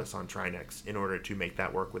flawless on Trinex in order to make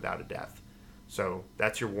that work without a death. So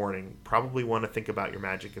that's your warning. Probably want to think about your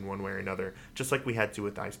magic in one way or another, just like we had to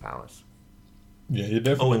with Ice Palace. Yeah, you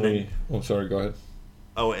definitely... sorry, go ahead.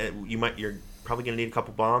 You're probably going to need a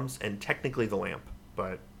couple bombs and technically the lamp,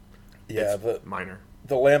 but it's minor.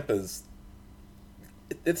 The lamp is...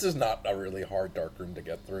 It's just not a really hard dark room to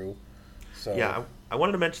get through. So yeah, I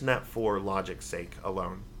wanted to mention that for logic's sake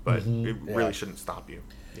alone, but it really shouldn't stop you.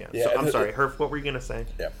 Yeah. So I'm sorry, Herf, what were you going to say?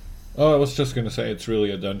 Yeah. Oh, I was just going to say it's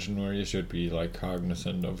really a dungeon where you should be like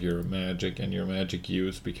cognizant of your magic and your magic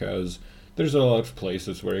use, because there's a lot of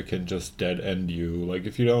places where it can just dead end you. Like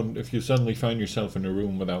if you suddenly find yourself in a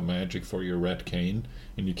room without magic for your red cane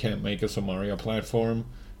and you can't make a Samaria platform,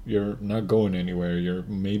 you're not going anywhere. You're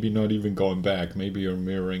maybe not even going back. Maybe you're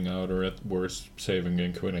mirroring out, or at worst saving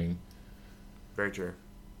and quitting. Very true.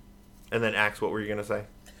 And then Axe, what were you going to say?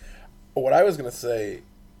 What I was going to say,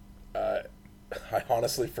 I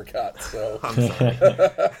honestly forgot, so I'm sorry.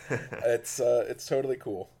 it's totally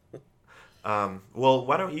cool. Well,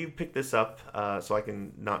 why don't you pick this up so I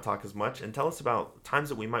can not talk as much, and tell us about times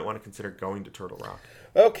that we might want to consider going to Turtle Rock.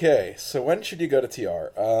 Okay, so when should you go to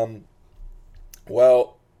TR?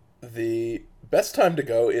 Well, the best time to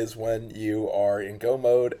go is when you are in go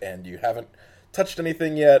mode and you haven't touched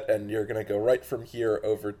anything yet, and you're going to go right from here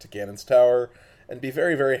over to Ganon's Tower and be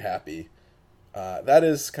very, very happy. That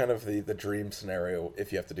is kind of the dream scenario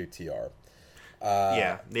if you have to do TR.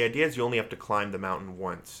 Yeah, the idea is you only have to climb the mountain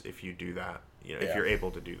once if you do that. If you're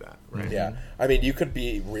able to do that, right? Yeah, I mean, you could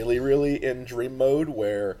be really, really in dream mode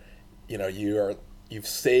where, you've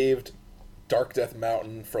saved Dark Death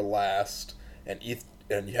Mountain for last, and you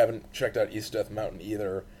haven't checked out East Death Mountain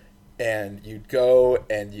either, and you go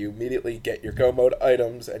and you immediately get your go mode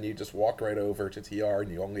items and you just walk right over to TR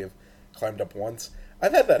and you only have climbed up once.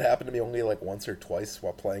 I've had that happen to me only like once or twice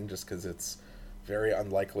while playing, just because it's very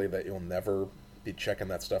unlikely that you'll never be checking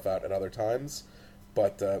that stuff out at other times.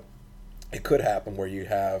 But it could happen where you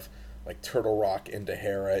have like Turtle Rock into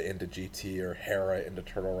Hera into GT, or Hera into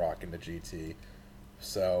Turtle Rock into GT.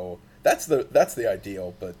 So that's the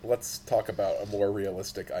ideal, but let's talk about a more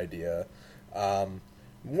realistic idea.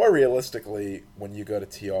 More realistically, when you go to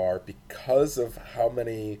TR, because of how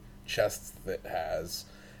many chests that has,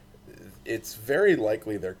 it's very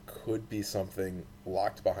likely there could be something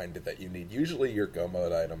locked behind it that you need. Usually your go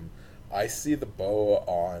mode item. I see the bow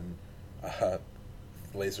on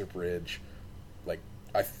Laser Bridge.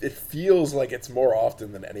 It feels like it's more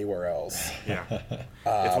often than anywhere else. Yeah.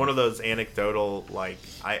 It's one of those anecdotal,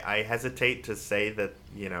 I hesitate to say that,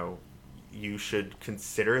 you should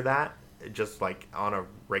consider that just on a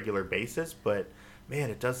regular basis, but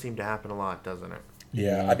man, it does seem to happen a lot, doesn't it?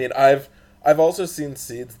 Yeah. I mean, I've also seen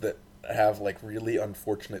seeds that have really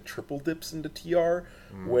unfortunate triple dips into TR,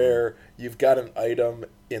 where you've got an item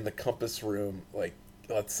in the compass room,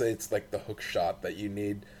 let's say it's the hook shot that you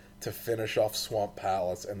need to finish off Swamp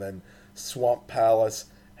Palace, and then Swamp Palace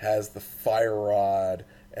has the fire rod,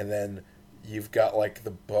 and then you've got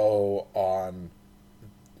the bow on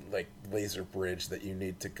Laser Bridge that you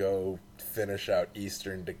need to go finish out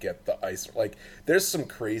Eastern to get the ice. There's some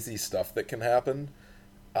crazy stuff that can happen.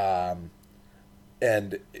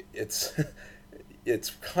 And it's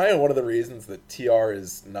it's kind of one of the reasons that TR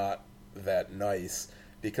is not that nice,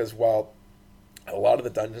 because while a lot of the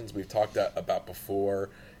dungeons we've talked about before,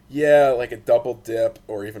 a double dip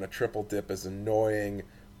or even a triple dip is annoying,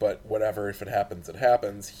 but whatever, if it happens, it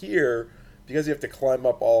happens. Here, because you have to climb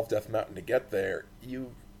up all of Death Mountain to get there,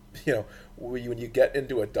 when you get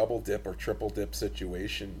into a double dip or triple dip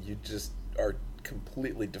situation, you just are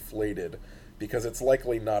completely deflated, because it's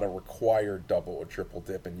likely not a required double or triple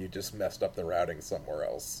dip, and you just messed up the routing somewhere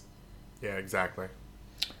else. Yeah, exactly.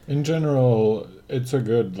 In general, it's a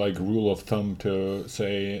good rule of thumb to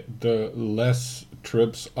say the less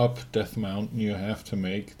trips up Death Mountain you have to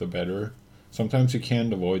make, the better. Sometimes you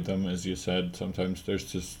can't avoid them, as you said. Sometimes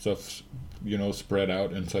there's just stuff, spread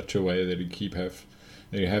out in such a way that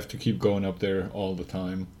you have to keep going up there all the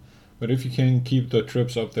time. But if you can keep the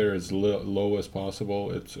trips up there as low as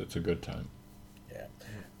possible, it's a good time.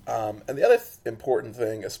 And the other important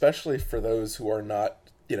thing, especially for those who are not,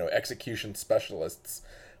 execution specialists,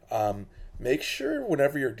 make sure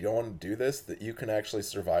whenever you're going to do this that you can actually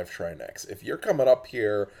survive Trinex. If you're coming up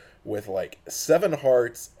here with 7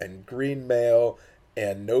 hearts and green mail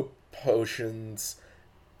and no potions,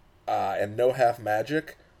 and no half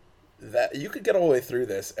magic, that you could get all the way through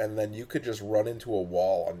this, and then you could just run into a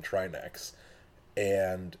wall on Trinex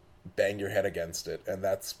and bang your head against it, and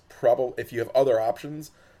that's probably, if you have other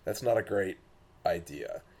options, that's not a great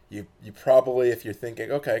idea. You probably, if you're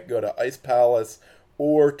thinking, okay, go to Ice Palace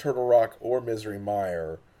or Turtle Rock or Misery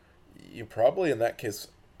Mire, you probably, in that case,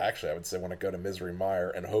 actually I would say want to go to Misery Mire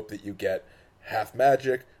and hope that you get half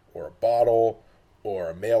magic or a bottle or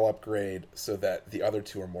a mail upgrade so that the other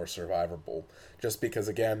two are more survivable. Just because,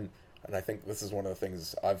 again, and I think this is one of the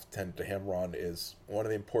things I've tended to hammer on, is one of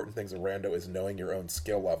the important things in Rando is knowing your own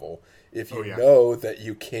skill level. If you know that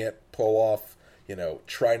you can't pull off,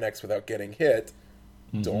 Trinex without getting hit,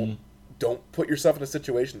 don't put yourself in a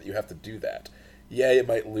situation that you have to do that. Yeah, you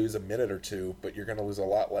might lose a minute or two, but you're going to lose a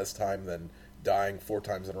lot less time than dying 4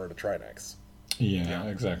 times in a row to Trinex. Yeah,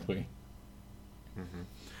 exactly. Mm-hmm.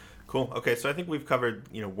 Cool. Okay, so I think we've covered,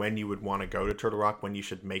 when you would want to go to Turtle Rock, when you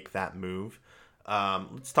should make that move.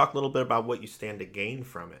 Let's talk a little bit about what you stand to gain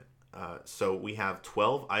from it. So we have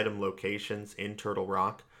 12 item locations in Turtle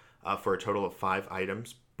Rock for a total of 5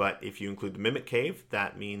 items. But if you include the Mimic Cave,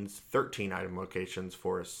 that means 13 item locations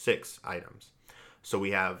for 6 items. So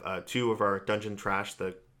we have 2 of our Dungeon Trash,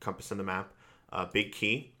 the compass and the map, Big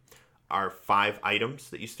Key, are 5 items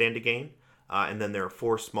that you stand to gain. And then there are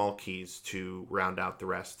 4 small keys to round out the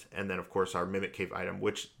rest. And then, of course, our Mimic Cave item,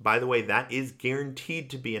 which, by the way, that is guaranteed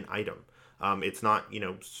to be an item. It's not,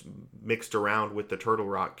 mixed around with the Turtle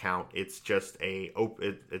Rock count. It's just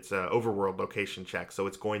it's a overworld location check, so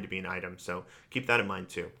it's going to be an item. So keep that in mind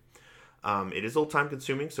too. It is a little time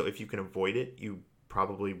consuming, so if you can avoid it, you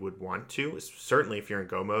probably would want to. Certainly, if you're in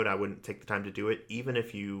go mode, I wouldn't take the time to do it. Even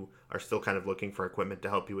if you are still kind of looking for equipment to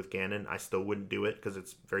help you with Ganon, I still wouldn't do it because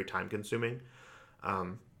it's very time consuming.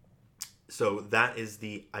 So that is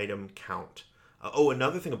the item count.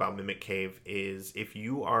 Another thing about Mimic Cave is if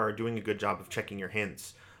you are doing a good job of checking your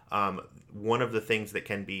hints, one of the things that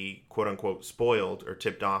can be quote-unquote spoiled or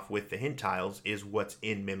tipped off with the hint tiles is what's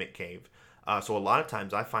in Mimic Cave. So a lot of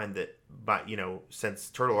times I find that, since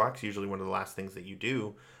Turtle Rock's usually one of the last things that you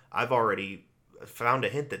do, I've already found a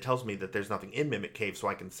hint that tells me that there's nothing in Mimic Cave, so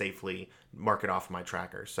I can safely mark it off my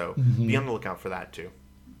tracker. So be on the lookout for that too.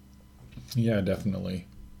 Yeah, definitely.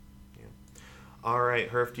 All right,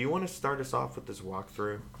 Herf, do you want to start us off with this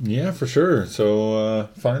walkthrough? Yeah, for sure. So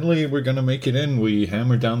finally, we're going to make it in. We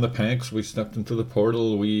hammered down the pegs, we stepped into the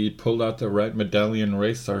portal, we pulled out the red medallion,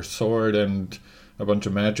 raised our sword, and a bunch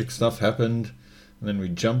of magic stuff happened. And then we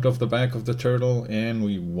jumped off the back of the turtle, and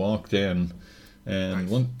we walked in. And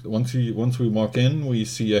nice. once we walk in, we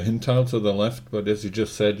see a hint tile to the left, but as you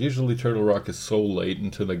just said, usually Turtle Rock is so late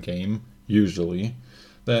into the game, usually,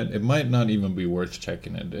 that it might not even be worth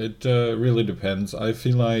checking it. It really depends. I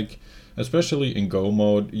feel like, especially in Go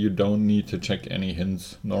mode, you don't need to check any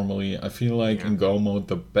hints normally. I feel like in Go mode,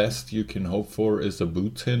 the best you can hope for is a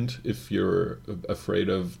boots hint if you're afraid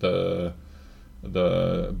of the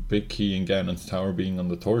big key in Ganon's tower being on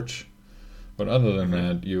the torch. But other than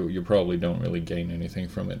that, you probably don't really gain anything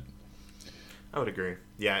from it. I would agree.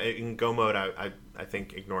 Yeah, in Go mode, I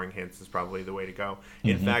think ignoring hints is probably the way to go.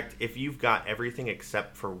 In fact, if you've got everything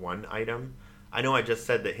except for one item, I know I just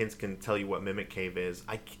said that hints can tell you what Mimic Cave is.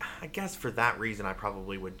 I guess for that reason, I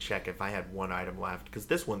probably would check if I had one item left, because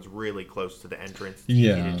this one's really close to the entrance. It's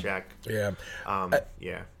easy to check. Yeah.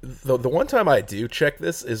 Yeah. The one time I do check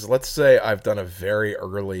this is, let's say I've done a very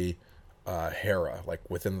early Hera, like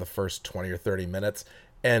within the first 20 or 30 minutes,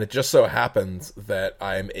 and it just so happens that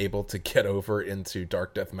I'm able to get over into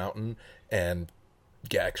Dark Death Mountain and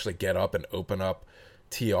actually get up and open up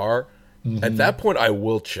TR. At that point, I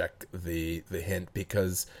will check the hint,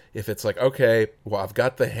 because if it's like, okay, well, I've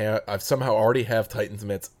got I've somehow already have Titan's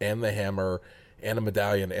Mitts and the hammer and a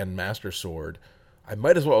medallion and Master Sword, I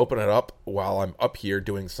might as well open it up while I'm up here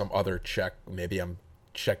doing some other check. Maybe I'm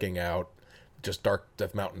checking out just Dark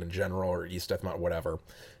Death Mountain in general, or East Death Mountain, whatever.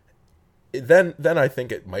 Then I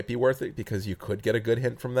think it might be worth it, because you could get a good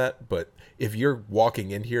hint from that. But if you're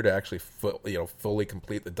walking in here to actually fully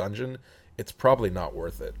complete the dungeon, it's probably not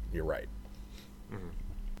worth it. You're right.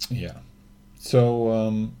 Yeah.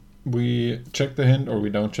 So we check the hint, or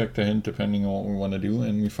we don't check the hint, depending on what we want to do,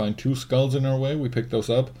 and we find 2 skulls in our way. We pick those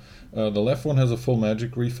up. The left one has a full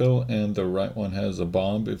magic refill, and the right one has a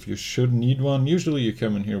bomb if you should need one. Usually you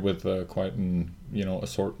come in here with quite an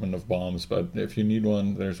assortment of bombs, but if you need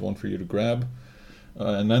one, there's one for you to grab.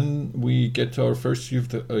 And then we get to our first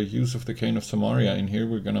use of the Cane of Samaria. In here,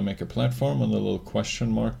 we're going to make a platform on the little question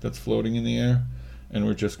mark that's floating in the air, and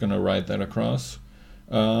we're just going to ride that across.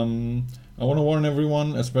 On I want to warn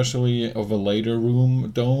everyone, especially of a later room,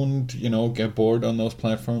 don't, get bored on those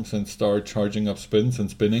platforms and start charging up spins and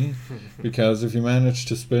spinning. Because if you manage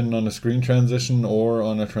to spin on a screen transition or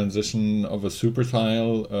on a transition of a super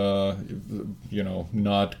tile,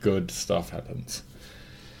 not good stuff happens.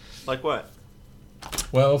 Like what?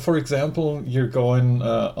 Well, for example, you're going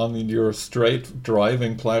on your straight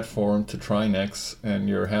driving platform to Trinex, and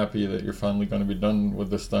you're happy that you're finally going to be done with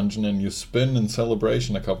this dungeon, and you spin in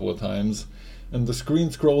celebration a couple of times, and the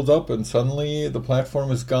screen scrolls up, and suddenly the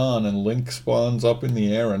platform is gone, and Link spawns up in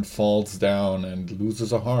the air and falls down and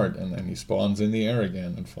loses a heart, and then he spawns in the air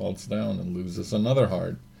again and falls down and loses another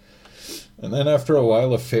heart. And then after a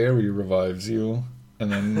while, a fairy revives you,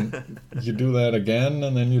 and then you do that again,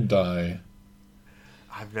 and then you die.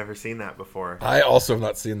 I've never seen that before. I also have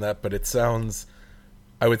not seen that, but it sounds,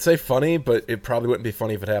 I would say funny, but it probably wouldn't be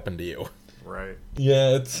funny if it happened to you. Right.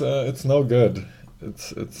 Yeah, it's no good.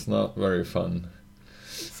 It's not very fun.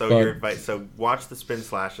 So so watch the spin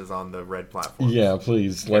slashes on the red platform. Yeah,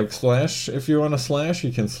 please. Like slash. If you want to slash,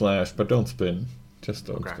 you can slash, but don't spin. Just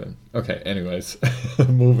don't spin. Okay, anyways.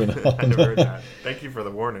 Moving on. I never heard that. Thank you for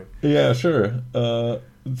the warning. Yeah, sure.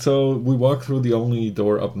 So we walk through the only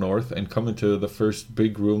door up north and come into the first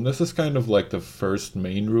big room. This is kind of like the first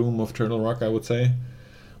main room of Turtle Rock, I would say.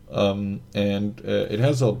 And it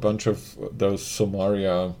has a bunch of those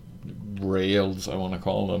Somaria rails, I want to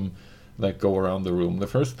call them, that go around the room. The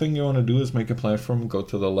first thing you want to do is make a platform, go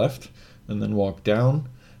to the left, and then walk down.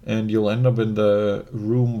 And you'll end up in the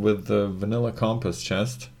room with the vanilla compass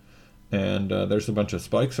chest. And there's a bunch of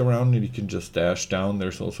spikes around, and you can just dash down.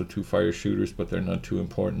 There's also 2 fire shooters, but they're not too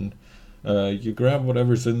important. You grab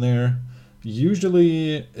whatever's in there.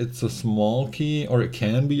 Usually it's a small key, or it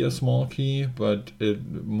can be a small key, but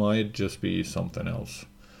it might just be something else.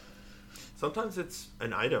 Sometimes it's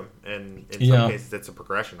an item, and in some cases it's a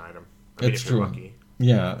progression item. I mean, it's if you're true. Lucky.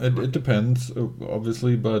 Yeah, it depends,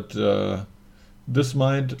 obviously, but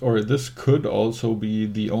this could also be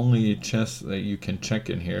the only chest that you can check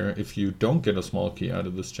in here. If you don't get a small key out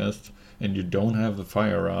of this chest and you don't have the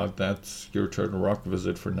fire rod, that's your Turtle Rock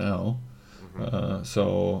visit for now.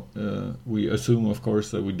 So we assume, of course,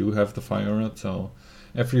 that we do have the fire rod. So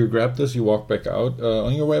after you grab this, you walk back out.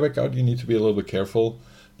 On your way back out, you need to be a little bit careful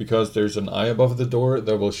because there's an eye above the door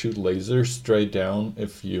that will shoot lasers straight down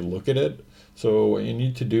if you look at it. So what you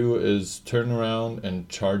need to do is turn around and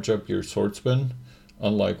charge up your sword spin,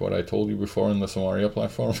 unlike what I told you before in the Somaria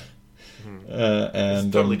platform. And it's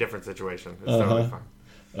a totally different situation. It's totally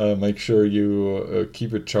fine. Make sure you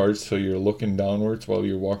keep it charged so you're looking downwards while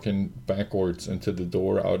you're walking backwards into the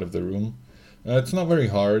door out of the room. It's not very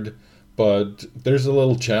hard, but there's a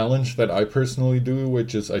little challenge that I personally do,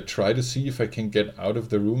 which is I try to see if I can get out of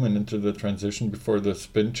the room and into the transition before the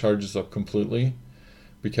spin charges up completely.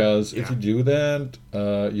 Because if you do that,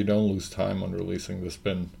 you don't lose time on releasing the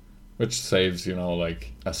spin, which saves,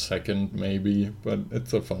 like a second maybe, but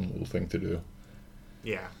it's a fun little thing to do.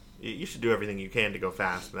 Yeah, you should do everything you can to go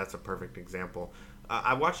fast, and that's a perfect example.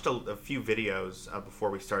 I watched a few videos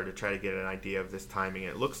before we started to try to get an idea of this timing.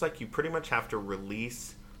 It looks like you pretty much have to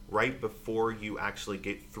release right before you actually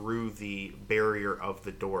get through the barrier of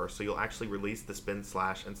the door. So you'll actually release the spin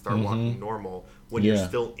slash and start walking normal when you're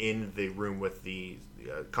still in the room with the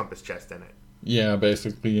compass chest in it. Yeah,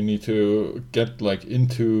 basically you need to get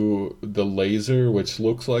into the laser, which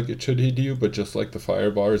looks like it should hit you, but just like the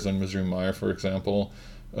fire bars in Misery Mire, for example,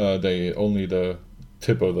 they only the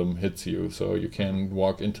tip of them hits you, so you can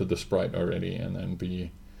walk into the sprite already and then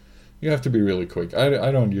you have to be really quick.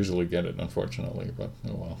 I don't usually get it, unfortunately, but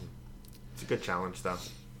oh well. It's a good challenge, though.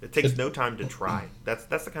 It takes no time to try. That's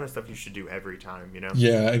the kind of stuff you should do every time,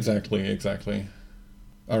 Yeah, exactly.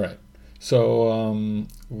 All right. So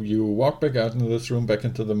you walk back out into this room, back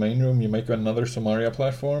into the main room, you make another Somaria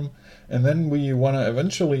platform, and then we want to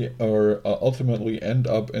eventually or ultimately end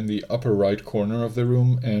up in the upper right corner of the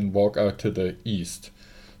room and walk out to the east.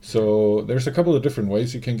 So there's a couple of different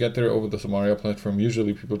ways you can get there over the Somaria platform.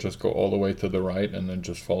 Usually people just go all the way to the right and then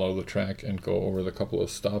just follow the track and go over the couple of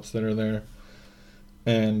stops that are there.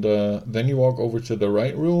 And then you walk over to the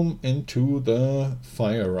right room into the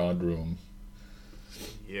fire rod room.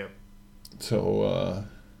 Yep. So,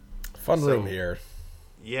 fun room here.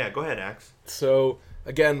 Yeah, go ahead, Axe. So,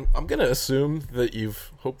 again, I'm going to assume that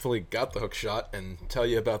you've hopefully got the hook shot and tell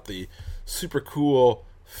you about the super cool,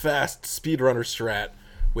 fast speedrunner strat,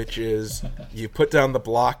 which is you put down the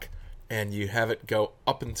block and you have it go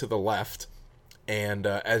up and to the left. And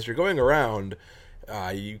as you're going around,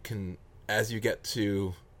 you can, as you get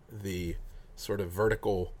to the sort of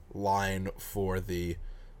vertical line for the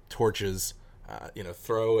torches,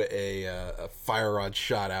 throw a fire rod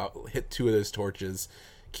shot out, hit 2 of those torches,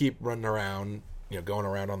 keep running around, going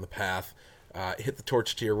around on the path, hit the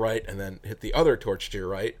torch to your right, and then hit the other torch to your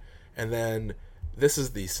right, and then this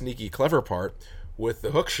is the sneaky clever part. With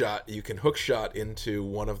the hook shot, you can hook shot into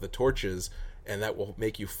one of the torches, and that will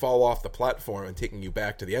make you fall off the platform and taking you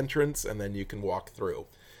back to the entrance, and then you can walk through.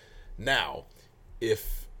 Now,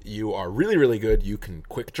 if you are really, really good, you can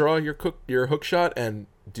quick draw your hook shot and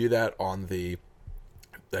do that on the,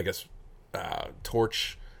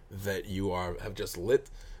 torch that you have just lit.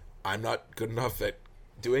 I'm not good enough at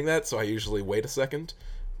doing that, so I usually wait a second.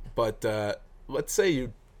 But let's say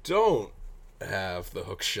you don't have the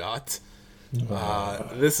hook shot.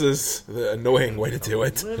 This is the annoying way to do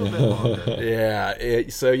it. A little bit longer. Yeah,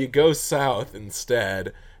 so you go south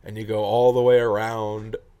instead, and you go all the way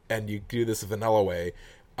around, and you do this vanilla way.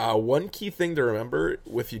 One key thing to remember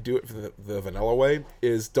if you do it for the vanilla way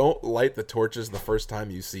is don't light the torches the first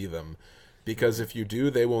time you see them, because if you do,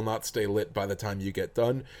 they will not stay lit by the time you get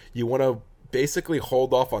done. You want to basically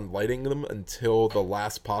hold off on lighting them until the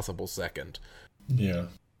last possible second. Yeah.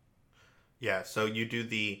 Yeah, so you do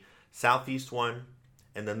the southeast one,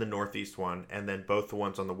 and then the northeast one, and then both the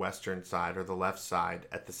ones on the western side or the left side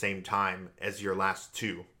at the same time as your last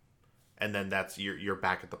 2. And then that's you're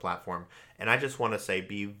back at the platform. And I just want to say,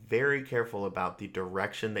 be very careful about the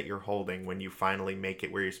direction that you're holding when you finally make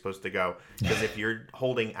it where you're supposed to go. Because if you're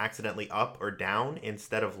holding accidentally up or down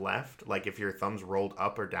instead of left, like if your thumb's rolled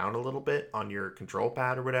up or down a little bit on your control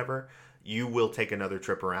pad or whatever, you will take another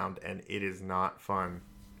trip around, and it is not fun.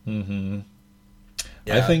 Mm-hmm.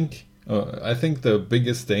 Yeah. I think the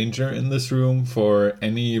biggest danger in this room for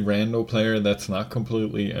any rando player that's not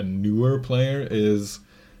completely a newer player is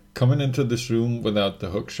coming into this room without the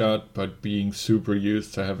hook shot, but being super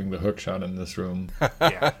used to having the hook shot in this room.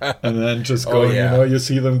 Yeah. And then just going, you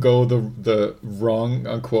see them go the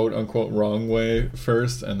wrong, quote unquote, wrong way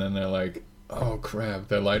first, and then they're like, oh crap,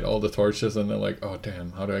 they light all the torches, and they're like, oh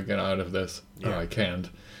damn, how do I get out of this? Yeah. Oh, I can't.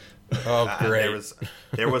 Oh, great.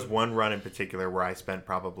 There was one run in particular where I spent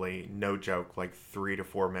probably, no joke, like 3 to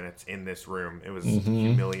 4 minutes in this room. It was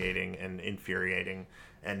humiliating and infuriating,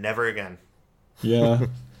 and never again. Yeah.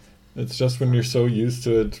 It's just when you're so used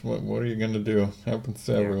to it, what are you going to do? Happens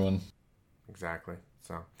to everyone. Exactly.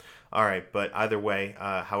 So, all right. But either way,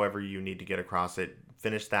 however you need to get across it,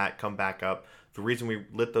 finish that, come back up. The reason we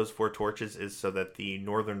lit those 4 torches is so that the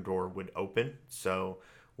northern door would open. So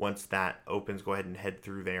once that opens, go ahead and head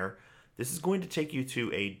through there. This is going to take you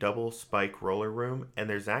to a double spike roller room. And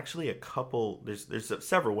there's actually there's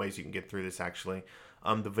several ways you can get through this, actually.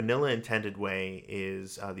 The vanilla intended way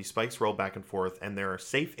is the spikes roll back and forth, and there are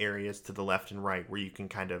safe areas to the left and right where you can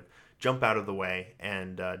kind of jump out of the way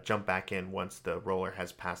and jump back in once the roller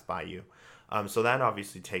has passed by you. So that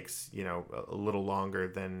obviously takes a little longer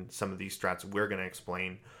than some of these strats we're going to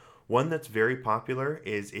explain. One that's very popular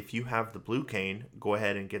is if you have the blue cane, go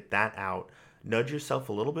ahead and get that out. Nudge yourself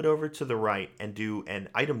a little bit over to the right and do an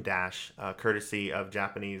item dash, courtesy of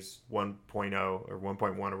Japanese 1.0 or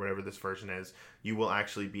 1.1 or whatever this version is. You will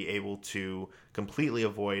actually be able to completely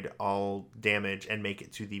avoid all damage and make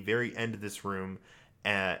it to the very end of this room,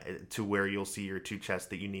 to where you'll see your 2 chests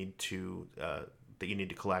that you need to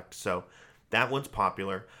collect. So that one's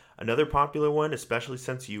popular. Another popular one, especially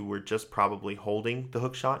since you were just probably holding the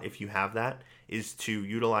hook shot, if you have that, is to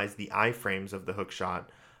utilize the iframes of the hook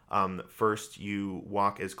shot. First, you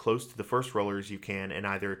walk as close to the first roller as you can and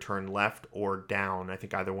either turn left or down. I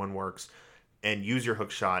think either one works. And use your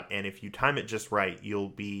hook shot. And if you time it just right, you'll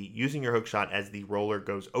be using your hook shot as the roller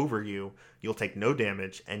goes over you. You'll take no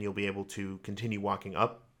damage, and you'll be able to continue walking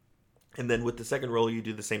up. And then with the second roller, you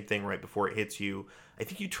do the same thing right before it hits you. I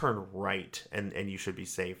think you turn right, and you should be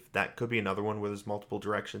safe. That could be another one where there's multiple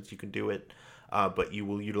directions you can do it. But you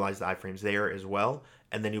will utilize the iframes there as well.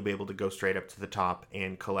 And then you'll be able to go straight up to the top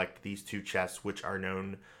and collect these 2 chests, which are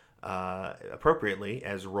known appropriately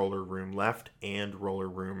as roller room left and roller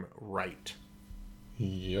room right.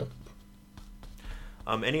 Yep.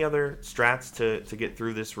 Any other strats to get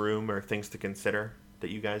through this room or things to consider that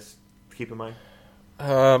you guys keep in mind?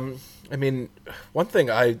 I mean, one thing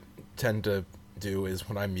I tend to do is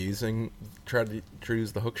when I'm try to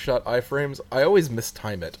use the hookshot iframes, I always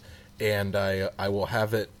mistime it, and I will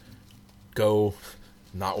have it go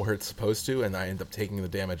not where it's supposed to, and I end up taking the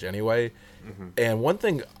damage anyway. Mm-hmm. And one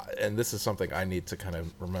thing, and this is something I need to kind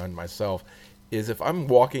of remind myself, is if I'm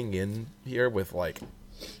walking in here with like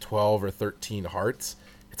 12 or 13 hearts,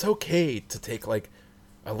 it's okay to take like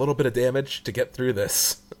a little bit of damage to get through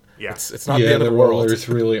this. Yeah. It's not the end of the world. rollers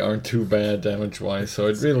really aren't too bad damage-wise, so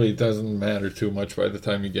it really doesn't matter too much by the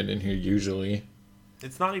time you get in here, usually.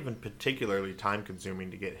 It's not even particularly time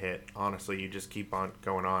consuming to get hit. Honestly, you just keep on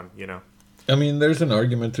going on, you know. I mean, there's an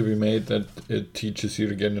argument to be made that it teaches you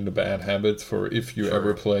to get into bad habits for if you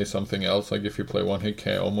ever play something else. Like if you play one-hit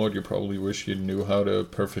KO mode, you probably wish you knew how to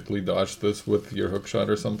perfectly dodge this with your hookshot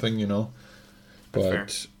or something, you know?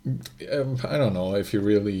 But I don't know if you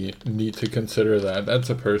really need to consider that. That's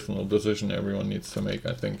a personal decision everyone needs to make,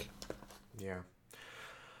 I think. Yeah.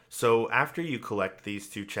 So after you collect these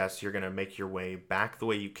 2 chests, you're going to make your way back the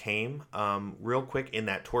way you came. Real quick, in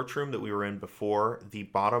that torch room that we were in before, the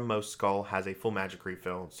bottommost skull has a full magic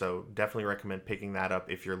refill. So definitely recommend picking that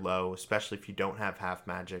up if you're low, especially if you don't have half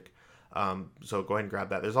magic. So go ahead and grab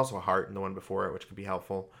that. There's also a heart in the one before it, which could be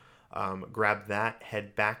helpful. Grab that,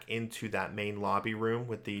 head back into that main lobby room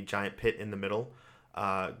with the giant pit in the middle.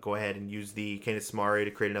 Go ahead and use the Canis Samari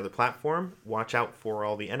to create another platform. Watch out for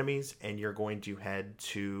all the enemies, and you're going to head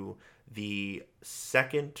to the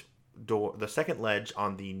second door, the second ledge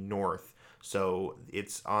on the north. So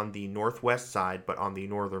it's on the northwest side, but on the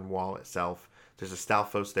northern wall itself. There's a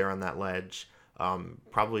Stalfos there on that ledge.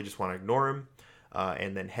 Probably just want to ignore him,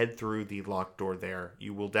 and then head through the locked door there.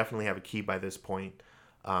 You will definitely have a key by this point.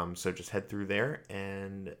 So just head through there,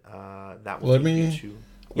 and that will take you to...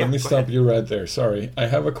 Let me stop you right there. Sorry. I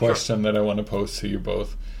have a question that I want to pose to you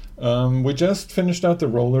both. We just finished out the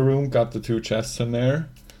roller room, got the 2 chests in there.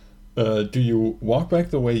 Do you walk back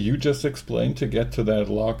the way you just explained to get to that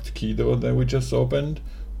locked key door that we just opened?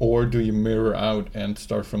 Or do you mirror out and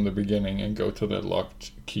start from the beginning and go to that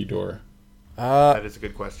locked key door? That is a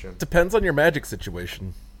good question. Depends on your magic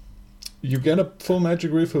situation. You get a full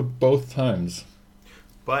magic refill both times.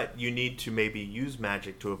 But you need to maybe use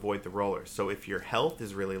magic to avoid the rollers. So if your health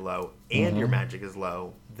is really low and your magic is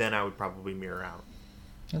low, then I would probably mirror out.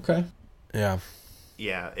 Okay. Yeah.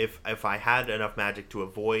 Yeah, if I had enough magic to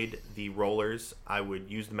avoid the rollers, I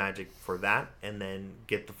would use the magic for that and then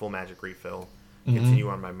get the full magic refill. Continue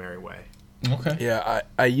on my merry way. Okay. Yeah,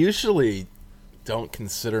 I usually don't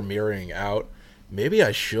consider mirroring out. Maybe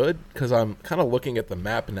I should, because I'm kind of looking at the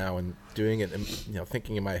map now and doing it, and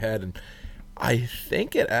thinking in my head, and I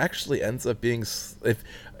think it actually ends up being,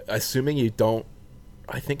 assuming you don't,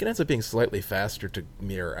 I think it ends up being slightly faster to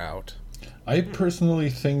mirror out. I personally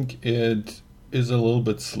think it is a little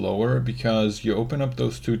bit slower because you open up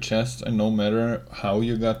those 2 chests, and no matter how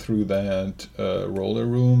you got through that roller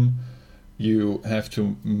room, you have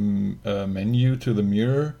to menu to the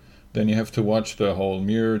mirror, then you have to watch the whole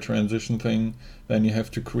mirror transition thing, then you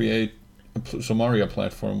have to create a Somaria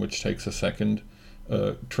platform, which takes a second.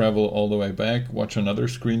 Travel all the way back, watch another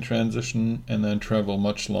screen transition, and then travel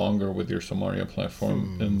much longer with your Somaria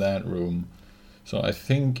platform in that room. So I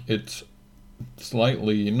think it's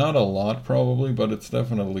slightly, not a lot probably, but it's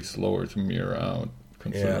definitely slower to mirror out,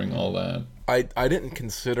 considering all that. I didn't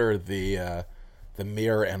consider the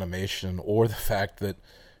mirror animation or the fact that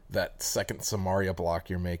that second Somaria block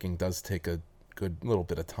you're making does take a good little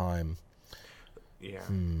bit of time. Yeah,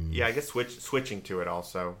 yeah. I guess switching to it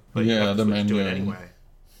also, but yeah, you have to the switch menu to it anyway.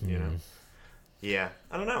 You know. Yeah,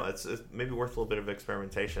 I don't know. It's maybe worth a little bit of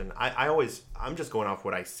experimentation. I'm just going off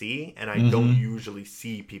what I see, and I don't usually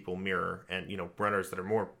see people mirror, and runners that are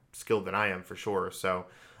more skilled than I am for sure. So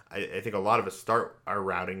I think a lot of us start our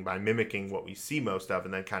routing by mimicking what we see most of,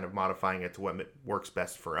 and then kind of modifying it to what works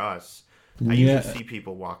best for us. I usually see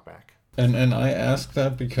people walk back. And I ask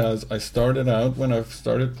that because I started out, when I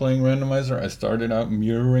started playing Randomizer, I started out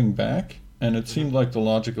mirroring back, and it seemed like the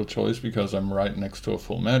logical choice because I'm right next to a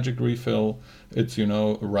full magic refill. It's,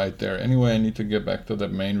 right there. Anyway, I need to get back to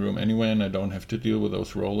that main room anyway, and I don't have to deal with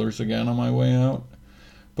those rollers again on my way out.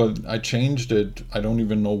 But I changed it, I don't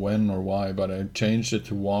even know when or why, but I changed it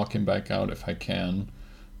to walking back out if I can.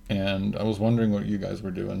 And I was wondering what you guys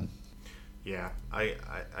were doing. Yeah, I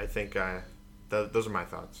think those are my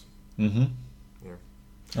thoughts. Mm-hmm.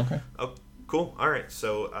 Yeah. Okay. Oh, cool. All right.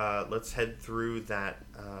 So let's head through that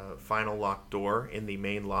final locked door in the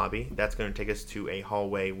main lobby. That's going to take us to a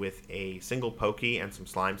hallway with a single pokey and some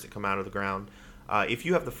slimes that come out of the ground. If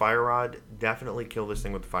you have the fire rod, definitely kill this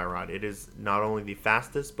thing with the fire rod. It is not only the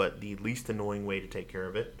fastest, but the least annoying way to take care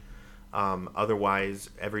of it. Otherwise,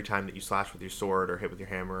 every time that you slash with your sword or hit with your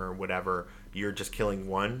hammer or whatever, you're just killing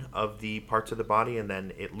one of the parts of the body, and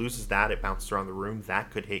then it loses that, it bounces around the room,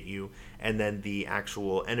 that could hit you, and then the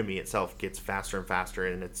actual enemy itself gets faster and faster,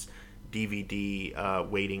 and it's DVD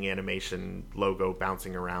waiting animation logo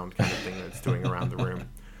bouncing around kind of thing that's doing around the room.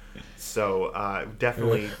 So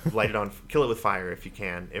definitely light it on, kill it with fire if you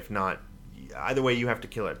can. If not, either way you have to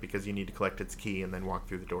kill it because you need to collect its key and then walk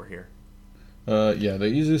through the door here. Yeah, the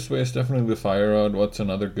easiest way is definitely the fire rod. What's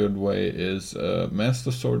another good way is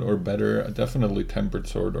Master Sword or better, definitely Tempered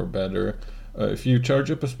Sword or better. If you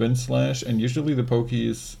charge up a spin slash, and usually the pokey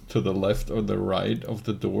is to the left or the right of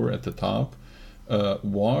the door at the top,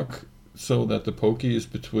 walk so that the pokey is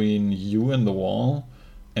between you and the wall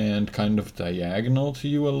and kind of diagonal to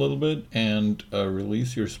you a little bit, and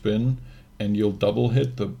release your spin, and you'll double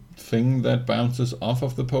hit the thing that bounces off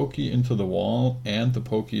of the pokey into the wall and the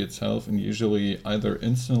pokey itself, and usually either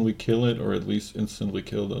instantly kill it or at least instantly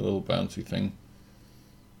kill the little bouncy thing.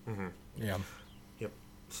 Mm-hmm. Yeah. Yep.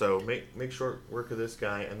 So make short work of this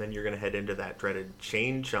guy, and then you're going to head into that dreaded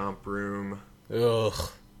Chain Chomp room. Ugh.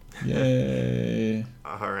 Yay.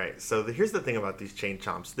 All right. So here's the thing about these Chain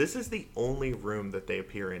Chomps. This is the only room that they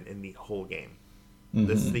appear in the whole game. Mm-hmm.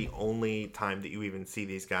 This is the only time that you even see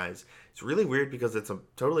these guys. It's really weird because it's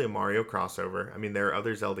totally a Mario crossover. I mean, there are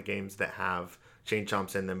other Zelda games that have Chain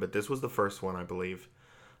Chomps in them, but this was the first one, I believe.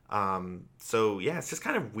 So yeah, it's just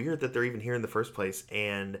kind of weird that they're even here in the first place,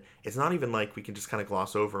 and it's not even like we can just kind of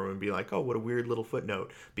gloss over them and be like, oh, what a weird little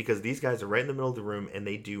footnote, because these guys are right in the middle of the room and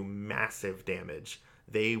they do massive damage.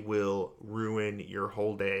 They will ruin your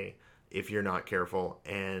whole day if you're not careful,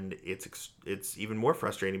 and it's even more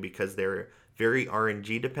frustrating because they're very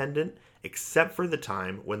RNG dependent, except for the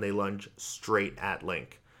time when they lunge straight at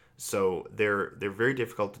Link. So they're very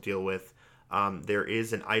difficult to deal with. There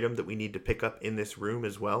is an item that we need to pick up in this room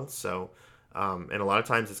as well. So, and a lot of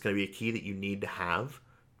times it's going to be a key that you need to have.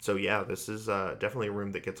 So yeah, this is definitely a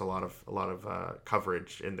room that gets a lot of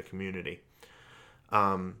coverage in the community.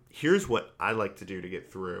 Here's what I like to do to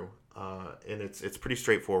get through, and it's pretty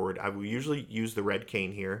straightforward. I will usually use the red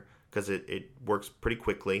cane here because it works pretty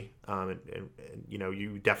quickly. And you know,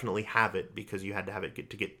 you definitely have it because you had to have it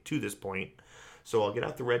to get to this point. So I'll get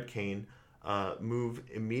out the red cane. Move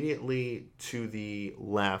immediately to the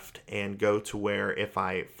left and go to where if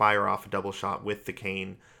I fire off a double shot with the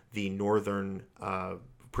cane, the northern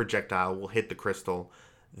projectile will hit the crystal.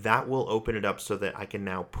 That will open it up so that I can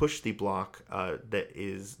now push the block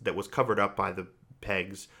that was covered up by the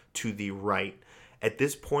pegs to the right. At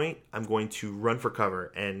this point, I'm going to run for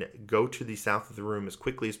cover and go to the south of the room as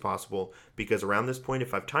quickly as possible, because around this point,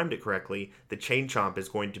 if I've timed it correctly, the Chain Chomp is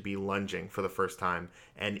going to be lunging for the first time.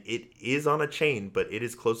 And it is on a chain, but it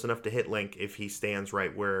is close enough to hit Link if he stands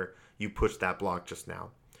right where you pushed that block just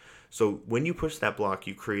now. So when you push that block,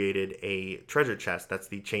 you created a treasure chest. That's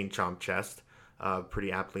the Chain Chomp chest,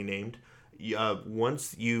 pretty aptly named.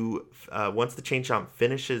 Once the Chain Chomp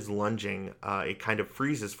finishes lunging, it kind of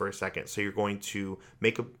freezes for a second. So you're going to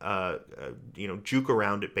make juke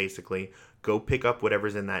around it basically, go pick up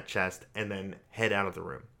whatever's in that chest, and then head out of the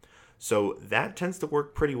room. So that tends to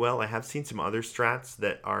work pretty well. I have seen some other strats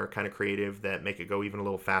that are kind of creative that make it go even a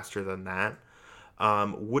little faster than that.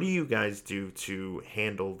 What do you guys do to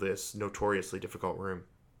handle this notoriously difficult room?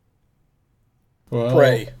 Well,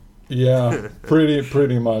 pray. Yeah,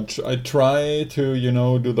 pretty much. I try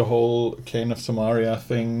to, do the whole Cane of Samaria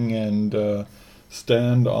thing and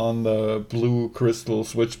stand on the blue crystal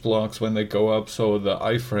switch blocks when they go up, so the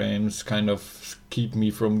iframes kind of keep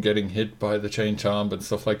me from getting hit by the Chain Chomp and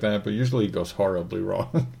stuff like that, but usually it goes horribly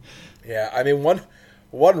wrong. Yeah, I mean,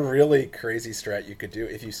 one really crazy strat you could do,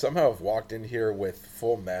 if you somehow have walked in here with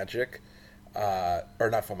full magic, or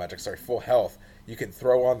not full magic, sorry, full health, you can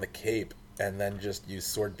throw on the cape and then just use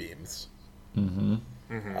sword beams. Mm-hmm.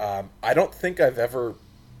 Mm-hmm. I don't think I've ever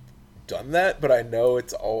done that, but I know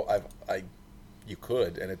it's all you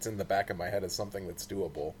could, and it's in the back of my head as something that's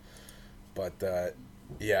doable. But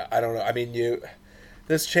yeah, I don't know. I mean,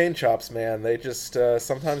 this Chain Chomps, man, they just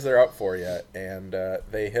sometimes they're out for you, and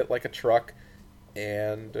they hit like a truck,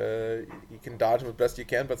 and you can dodge them as best you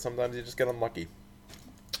can, but sometimes you just get unlucky.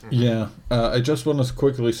 Yeah, I just want to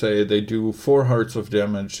quickly say they do 4 hearts of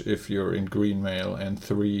damage if you're in green mail and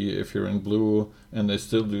 3 if you're in blue, and they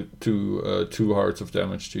still do 2 hearts of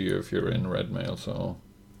damage to you if you're in red mail. So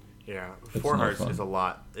yeah, 4 hearts is a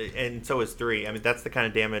lot, and so is 3. I mean, that's the kind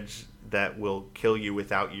of damage that will kill you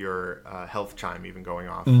without your health chime even going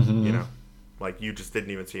off. Mm-hmm. Like you just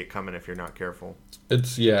didn't even see it coming if you're not careful.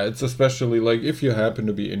 It's especially like if you happen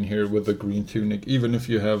to be in here with a green tunic, even if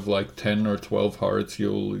you have like 10 or 12 hearts,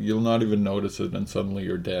 you'll not even notice it, and suddenly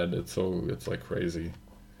you're dead. It's like crazy.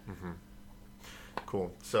 Mm-hmm.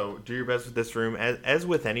 Cool. So do your best with this room. As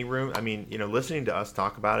with any room, I mean, listening to us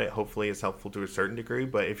talk about it hopefully is helpful to a certain degree,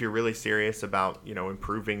 but if you're really serious about,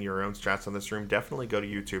 improving your own strats on this room, definitely go to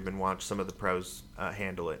YouTube and watch some of the pros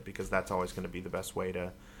handle it, because that's always going to be the best way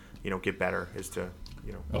to get better, is to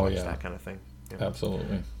watch that kind of thing. Yeah.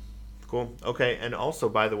 Absolutely. Cool. Okay, and also,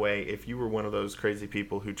 by the way, if you were one of those crazy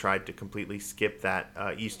people who tried to completely skip that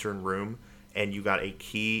eastern room and you got a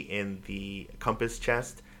key in the compass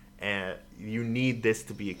chest, you need need this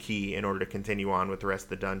to be a key in order to continue on with the rest of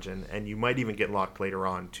the dungeon, and you might even get locked later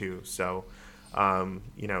on too. So,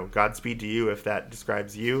 Godspeed to you if that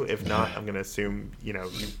describes you. If not, I'm going to assume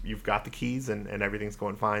you've got the keys and everything's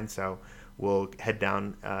going fine. So we'll head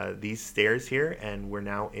down these stairs here, and we're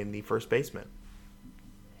now in the first basement.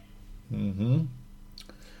 Mm-hmm.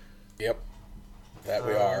 Yep. That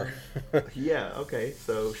we are. Yeah, okay.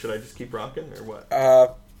 So should I just keep rocking or what?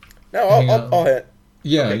 No, I'll hit.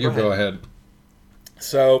 Yeah, okay, you go ahead.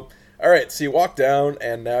 So, all right, so you walk down,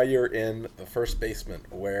 and now you're in the first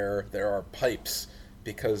basement where there are pipes,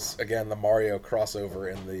 because, again, the Mario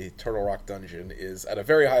crossover in the Turtle Rock dungeon is at a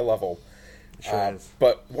very high level. Sure is.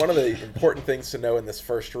 But one of the important things to know in this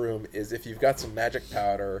first room is if you've got some magic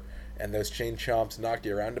powder and those chain chomps knock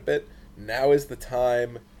you around a bit, now is the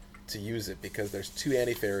time to use it, because there's 2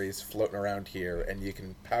 anti-fairies floating around here, and you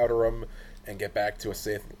can powder them and get back to a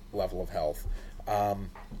safe level of health.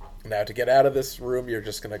 Now, to get out of this room, you're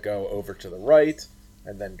just going to go over to the right,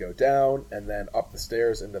 and then go down, and then up the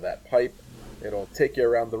stairs into that pipe. It'll take you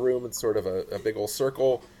around the room in sort of a big old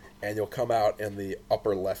circle, and you'll come out in the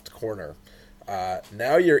upper left corner.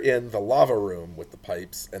 Now you're in the lava room with the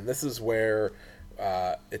pipes, and this is where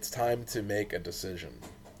it's time to make a decision.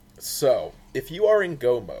 So, if you are in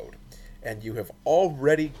go mode, and you have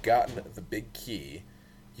already gotten the big key,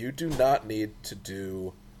 you do not need to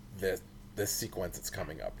do this sequence that's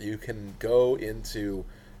coming up. You can go into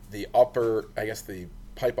the upper, the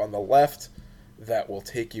pipe on the left that will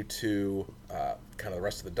take you to kind of the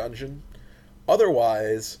rest of the dungeon.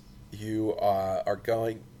 Otherwise, you are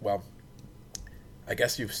going, well, I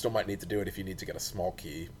guess you still might need to do it if you need to get a small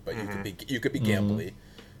key, but you could be gambly.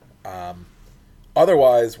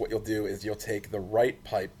 Otherwise, what you'll do is you'll take the right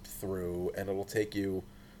pipe through, and it'll take you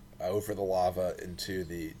over the lava into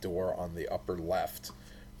the door on the upper left.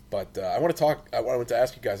 But I wanted to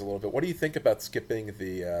ask you guys a little bit. What do you think about skipping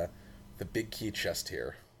the big key chest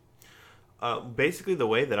here? Basically, the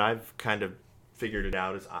way that I've kind of figured it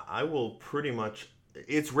out is I will pretty much.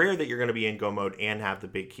 It's rare that you're going to be in go mode and have the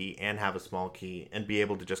big key and have a small key and be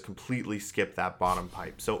able to just completely skip that bottom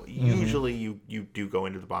pipe. So usually you do go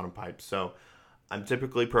into the bottom pipe. So I'm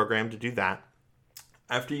typically programmed to do that.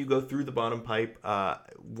 After you go through the bottom pipe,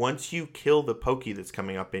 once you kill the Pokey that's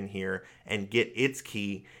coming up in here and get its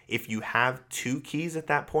key, if you have 2 keys at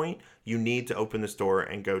that point, you need to open this door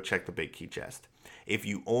and go check the big key chest. If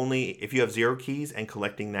you have 0 keys and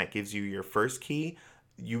collecting that gives you your first key,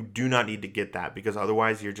 you do not need to get that, because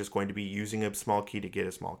otherwise you're just going to be using a small key to get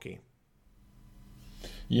a small key.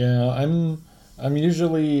 Yeah, I'm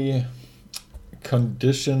usually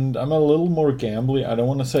conditioned. I'm a little more gambly. I don't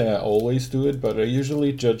want to say I always do it, but I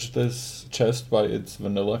usually judge this chest by its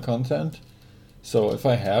vanilla content. So if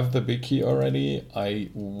I have the big key already, I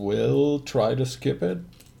will try to skip it.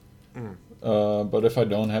 But if I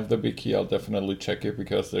don't have the big key, I'll definitely check it,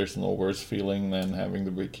 because there's no worse feeling than having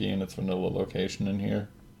the big key in its vanilla location in here.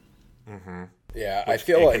 Yeah, Which I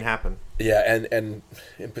feel like it can happen. Yeah, and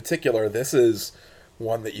in particular, this is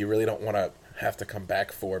one that you really don't want to have to come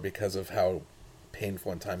back for because of how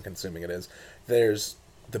painful and time-consuming it is. There's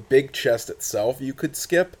the big chest itself you could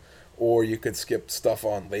skip, or you could skip stuff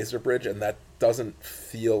on Laser Bridge, and that doesn't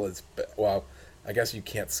feel as... Well, I guess you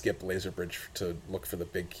can't skip Laser Bridge to look for the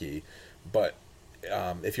big key, but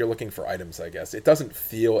if you're looking for items, I guess, it doesn't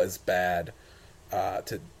feel as bad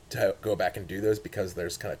to go back and do those, because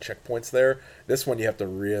there's kind of checkpoints there. This one you have to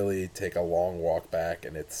really take a long walk back,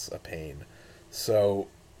 and it's a pain. So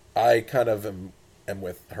I kind of am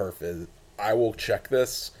with Herf. Is I will check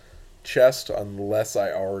this chest unless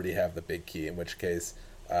I already have the big key, in which case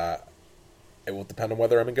it will depend on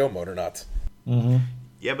whether I'm in go mode or not.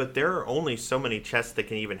 Yeah, but there are only so many chests that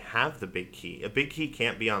can even have the big key. A big key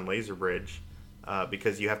can't be on Laser Bridge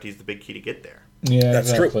because you have to use the big key to get there. Yeah, That's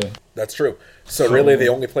exactly. true. That's true. So really, the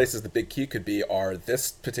only places the big key could be are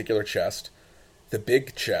this particular chest, the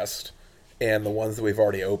big chest, and the ones that we've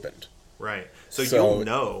already opened. Right. So you'll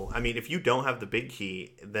know. I mean, if you don't have the big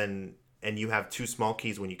key, then and you have 2 small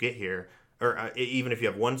keys when you get here, or even if you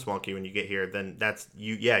have 1 small key when you get here, then that's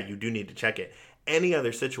you. Yeah, you do need to check it. Any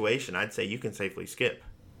other situation, I'd say you can safely skip.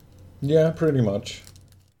 Yeah, pretty much.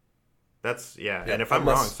 That's and if I'm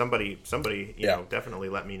wrong, somebody, you know, definitely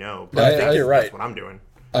let me know. But I think you're right. That's what I'm doing.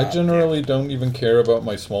 I generally don't even care about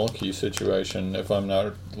my small key situation if I'm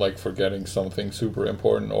not like forgetting something super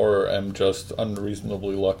important or am just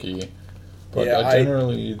unreasonably lucky. But I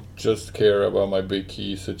generally just care about my big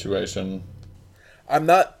key situation. I'm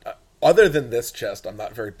not, other than this chest, I'm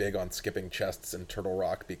not very big on skipping chests in Turtle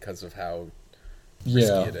Rock because of how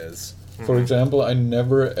risky it is. For example, I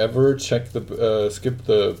never ever skip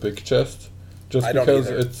the big chest Just I don't because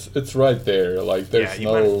either. it's right there. Like there's you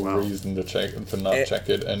might as no well. reason to not check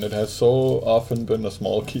it, and it has so often been a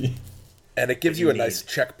small key. And it gives you you a need. nice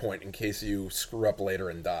checkpoint in case you screw up later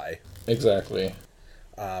and die. Exactly.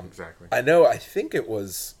 Exactly. I think it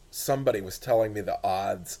was somebody was telling me the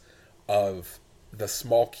odds of the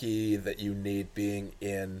small key that you need being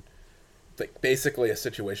in like basically a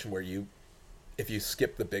situation where if you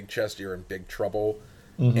skip the big chest, you're in big trouble,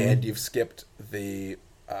 and you've skipped the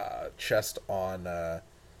chest on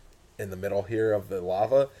in the middle here of the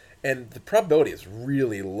lava, and the probability is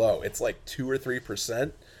really low. It's like 2 or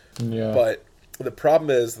 3%. Yeah. But the problem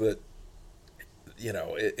is that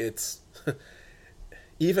it's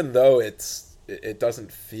even though it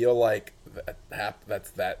doesn't feel like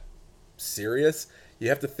that's that serious, you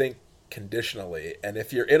have to think conditionally. And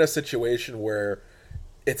if you're in a situation where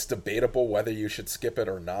it's debatable whether you should skip it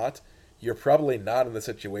or not, you're probably not in the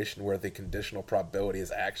situation where the conditional probability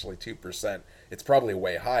is actually 2%. It's probably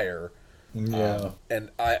way higher. Yeah.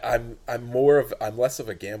 And I'm less of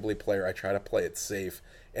a gambly player. I try to play it safe,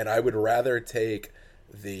 and I would rather take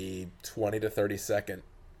the 20 to 30 second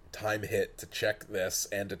time hit to check this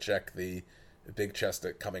and to check the big chest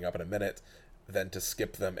coming up in a minute than to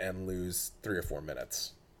skip them and lose 3 or 4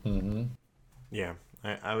 minutes. Yeah,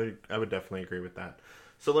 I would definitely agree with that.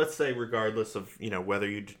 So let's say, regardless of whether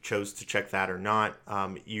you chose to check that or not,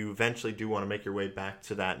 you eventually do want to make your way back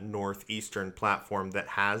to that northeastern platform that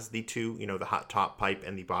has the two, the hot top pipe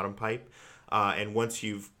and the bottom pipe. And once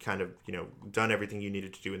you've kind of done everything you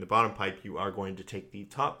needed to do in the bottom pipe, you are going to take the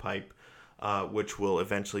top pipe, which will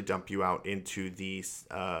eventually dump you out into the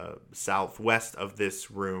southwest of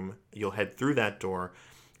this room. You'll head through that door,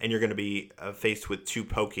 and you're going to be faced with 2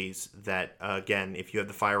 pokies that, again, if you have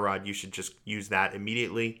the fire rod, you should just use that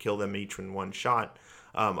immediately, kill them each in one shot.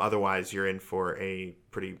 Otherwise, you're in for a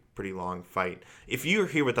pretty long fight. If you're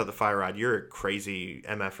here without the fire rod, you're a crazy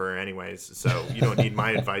MFer anyways, so you don't need my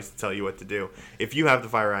advice to tell you what to do. If you have the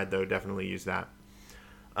fire rod, though, definitely use that.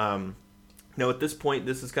 Now, at this point,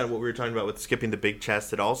 this is kind of what we were talking about with skipping the big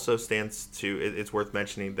chest. It also stands to, it's worth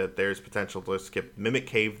mentioning that there's potential to skip Mimic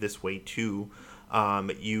Cave this way, too.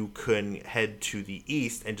 You can head to the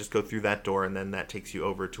east and just go through that door, and then that takes you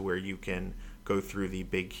over to where you can go through the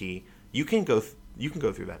big key. You can go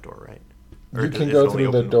through that door, right? You can go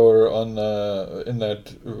through the door on in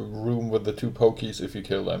that room with the 2 pokies if you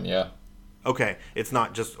kill them, yeah. Okay, it's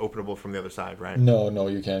not just openable from the other side, right? No,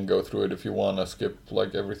 you can go through it if you want to skip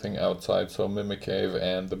like everything outside, so Mimic Cave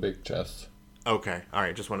and the big chest. Okay, all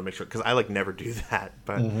right, just want to make sure, because I never do that.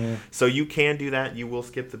 But so you can do that. You will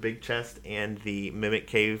skip the big chest and the Mimic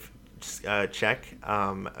Cave check.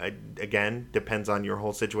 Again, depends on your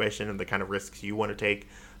whole situation and the kind of risks you want to take.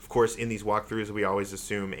 Of course, in these walkthroughs, we always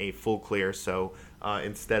assume a full clear, so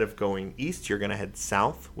instead of going east, you're going to head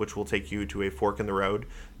south, which will take you to a fork in the road.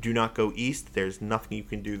 Do not go east. There's nothing you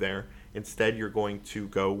can do there. Instead, you're going to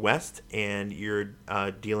go west, and you're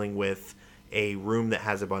dealing with a room that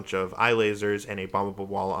has a bunch of eye lasers and a bombable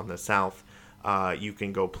wall on the south. You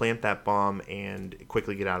can go plant that bomb and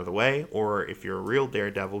quickly get out of the way, or if you're a real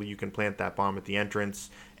daredevil, you can plant that bomb at the entrance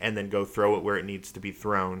and then go throw it where it needs to be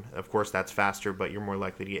thrown. Of course, that's faster, but you're more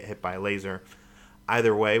likely to get hit by a laser.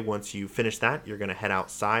 Either way, once you finish that, you're going to head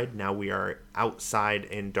outside. Now we are outside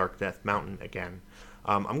in Dark Death Mountain again.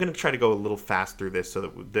 I'm going to try to go a little fast through this so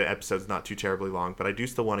that the episode's not too terribly long, but I do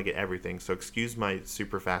still want to get everything, so excuse my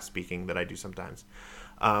super fast speaking that I do sometimes.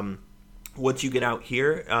 Once you get out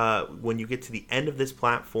here, when you get to the end of this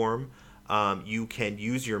platform, you can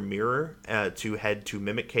use your mirror to head to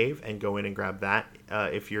Mimic Cave and go in and grab that.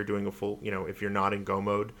 If you're doing a full, if you're not in go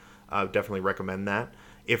mode, I would definitely recommend that.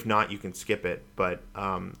 If not, you can skip it. But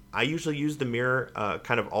I usually use the mirror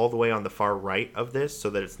kind of all the way on the far right of this so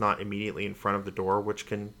that it's not immediately in front of the door, which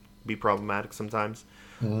can be problematic sometimes.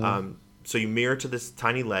 So you mirror to this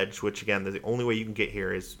tiny ledge, which, again, the only way you can get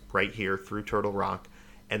here is right here through Turtle Rock,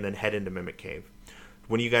 and then head into Mimic Cave.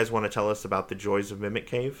 When do you guys want to tell us about the joys of Mimic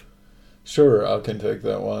Cave? Sure, I can take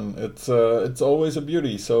that one. It's always a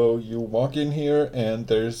beauty. So you walk in here, and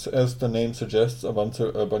there's, as the name suggests, a bunch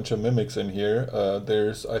of mimics in here.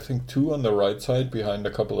 There's, I think, 2 on the right side behind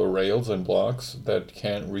a couple of rails and blocks that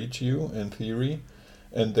can't reach you in theory,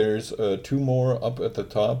 and there's 2 more up at the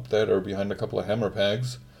top that are behind a couple of hammer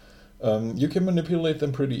pegs. You can manipulate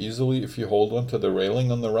them pretty easily if you hold onto the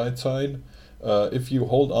railing on the right side. If you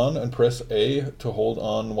hold on and press A to hold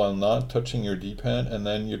on while not touching your D-pad, and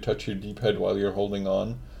then you touch your D-pad while you're holding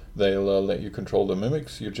on, they'll let you control the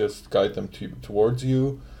mimics. You just guide them towards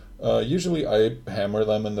you. Usually I hammer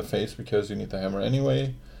them in the face because you need the hammer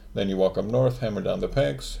anyway. Then you walk up north, hammer down the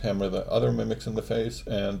pegs, hammer the other mimics in the face,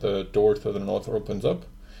 and the door to the north opens up.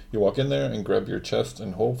 You walk in there and grab your chest,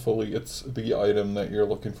 and hopefully it's the item that you're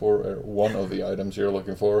looking for, or one of the items you're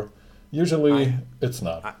looking for. Usually, it's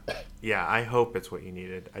not. I hope it's what you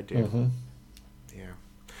needed. I do. Mm-hmm.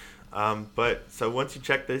 Yeah. But so once you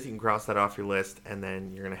check this, you can cross that off your list, and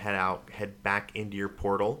then you're going to head back into your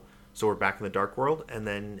portal. So we're back in the Dark World, and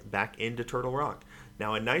then back into Turtle Rock.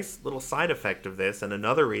 Now, a nice little side effect of this, and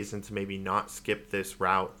another reason to maybe not skip this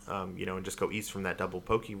route, and just go east from that double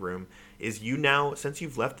pokey room, is you now, since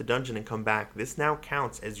you've left the dungeon and come back, this now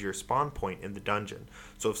counts as your spawn point in the dungeon.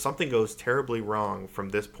 So if something goes terribly wrong from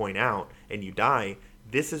this point out and you die,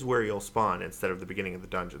 this is where you'll spawn instead of the beginning of the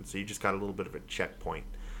dungeon. So you just got a little bit of a checkpoint.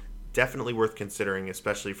 Definitely worth considering,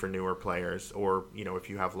 especially for newer players or, if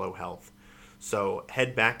you have low health. So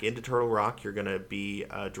head back into Turtle Rock. You're going to be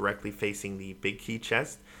directly facing the big key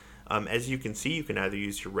chest. As you can see, you can either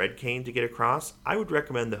use your red cane to get across. I would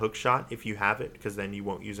recommend the hook shot if you have it, because then you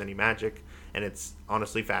won't use any magic, and it's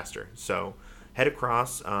honestly faster. So head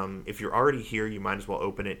across. If you're already here, you might as well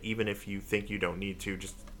open it, even if you think you don't need to.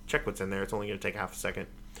 Just check what's in there. It's only going to take half a second.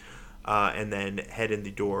 And then head in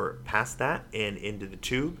the door past that and into the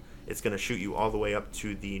tube. It's going to shoot you all the way up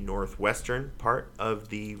to the northwestern part of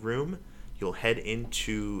the room. You'll head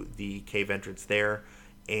into the cave entrance there,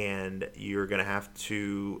 and you're going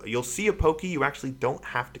to you'll see a pokey. You actually don't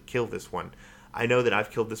have to kill this one. I know that I've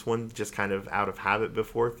killed this one just kind of out of habit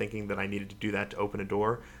before, thinking that I needed to do that to open a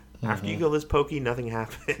door. Mm-hmm. After you kill this pokey, nothing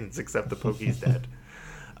happens except the pokey's dead.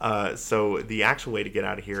 So the actual way to get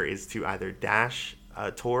out of here is to either dash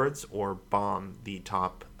towards or bomb the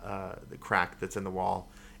top the crack that's in the wall,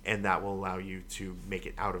 and that will allow you to make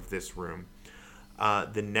it out of this room.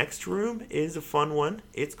 The next room is a fun one.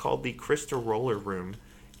 It's called the Crystal Roller Room.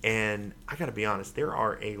 And I gotta be honest, there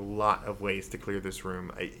are a lot of ways to clear this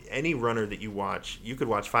room. Any runner that you watch, you could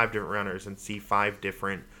watch 5 different runners and see 5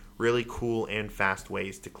 different really cool and fast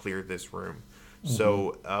ways to clear this room. Mm-hmm.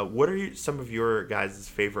 So what are some of your guys'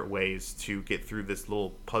 favorite ways to get through this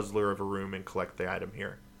little puzzler of a room and collect the item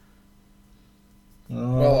here?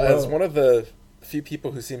 Well, as one of the few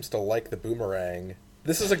people who seems to like the boomerang,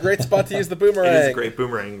 this is a great spot to use the boomerang. It is a great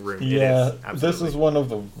boomerang room. Yeah, this is one of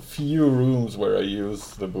the few rooms where I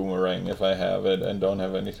use the boomerang if I have it and don't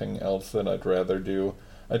have anything else that I'd rather do.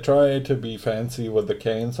 I try to be fancy with the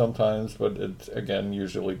cane sometimes, but it, again,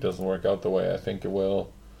 usually doesn't work out the way I think it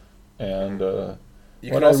will. And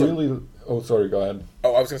what I really... Oh, sorry, go ahead.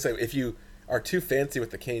 Oh, I was going to say, if you are too fancy with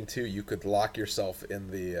the cane, too, you could lock yourself in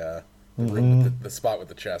the room with the spot with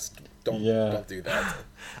the chest. Don't do that.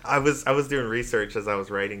 I was doing research as I was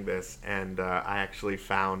writing this, and I actually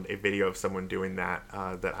found a video of someone doing that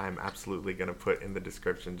that I'm absolutely going to put in the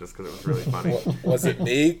description just because it was really funny. Was it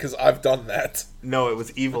me? Because I've done that. No, it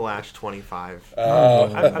was Evil Ash 25.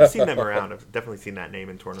 I've seen them around. I've definitely seen that name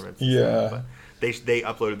in tournaments. Yeah. But they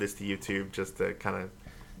uploaded this to YouTube just to kind of,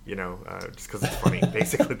 just because it's funny.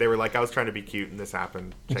 Basically, they were like, I was trying to be cute, and this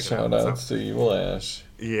happened. Check it out. Shout out to Evil Ash.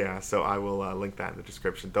 Yeah, so I will link that in the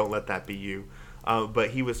description. Don't let that be you. But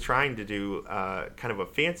he was trying to do kind of a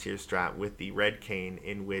fancier strat with the red cane,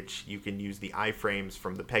 in which you can use the iframes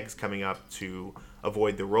from the pegs coming up to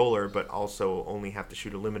avoid the roller, but also only have to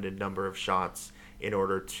shoot a limited number of shots in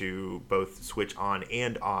order to both switch on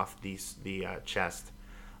and off the chest.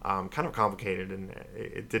 Kind of complicated, and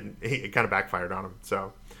it kind of backfired on him.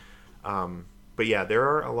 So, but yeah, there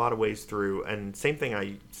are a lot of ways through. And same thing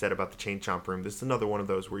I said about the Chain Chomp room. This is another one of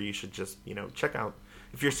those where you should just check out.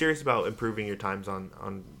 If you're serious about improving your times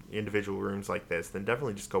on individual rooms like this, then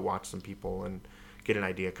definitely just go watch some people and get an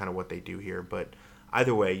idea kind of what they do here. But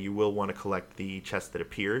either way, you will want to collect the chest that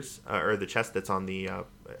appears, or the chest that's on the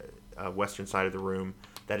western side of the room.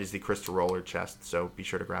 That is the Crystal Roller chest. So be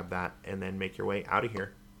sure to grab that and then make your way out of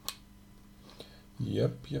here.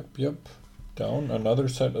 Yep. Down another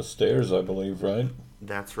set of stairs, I believe, right?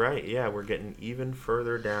 That's right. Yeah, we're getting even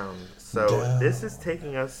further down. So this is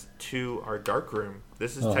taking us to our dark room.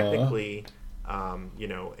 This is technically,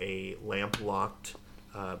 a lamp-locked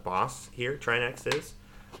boss here, Trinex is.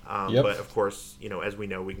 But of course, as we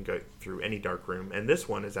know, we can go through any dark room. And this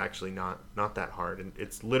one is actually not that hard. And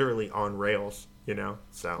it's literally on rails,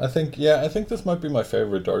 so. I think this might be my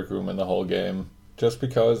favorite dark room in the whole game. Just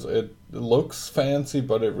because it looks fancy,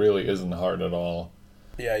 but it really isn't hard at all.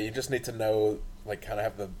 Yeah, you just need to know, kind of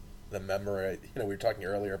have the memory. We were talking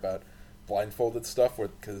earlier about blindfolded stuff,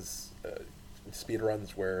 because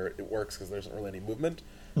speedruns where it works because there isn't really any movement.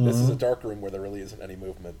 Mm-hmm. This is a dark room where there really isn't any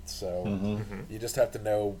movement, so you just have to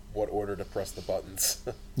know what order to press the buttons.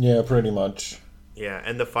 Yeah, pretty much. Yeah,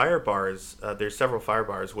 and the fire bars, there's several fire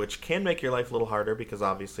bars, which can make your life a little harder because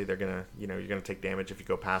obviously they're gonna, you're gonna take damage if you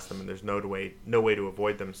go past them, and there's no way to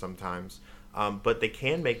avoid them sometimes. But they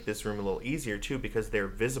can make this room a little easier too because they're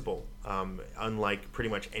visible, unlike pretty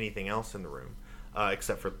much anything else in the room,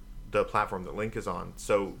 except for the platform that Link is on.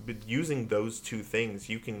 So using those two things,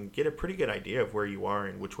 you can get a pretty good idea of where you are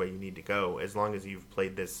and which way you need to go, as long as you've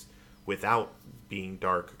played this without being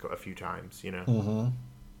dark a few times, you know? Mm-hmm.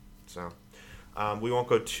 So we won't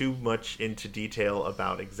go too much into detail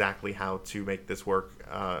about exactly how to make this work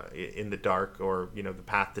in the dark, or, you know, the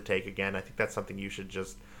path to take. Again, I think that's something you should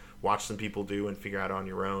just watch some people do and figure out on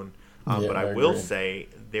your own. But I will say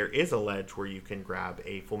there is a ledge where you can grab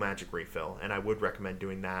a full magic refill, and I would recommend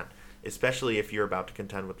doing that, especially if you're about to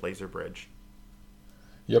contend with Laser Bridge.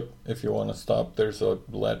 Yep, if you want to stop, there's a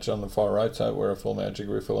ledge on the far right side where a full magic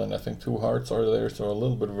refill, and I think 2 hearts are there, so a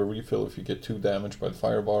little bit of a refill if you get too damaged by the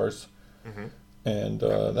fire bars. Mm-hmm. And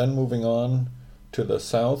then moving on to the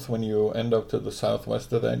south, when you end up to the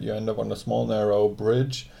southwest of that, you end up on a small narrow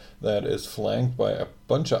bridge that is flanked by a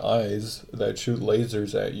bunch of eyes that shoot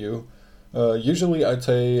lasers at you. Usually I'd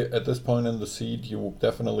say at this point in the seed you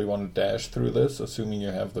definitely want to dash through this, assuming you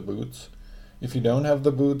have the boots. If you don't have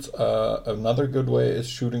the boots, another good way is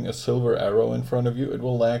shooting a silver arrow in front of you. It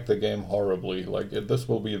will lag the game horribly. This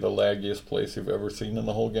will be the laggiest place you've ever seen in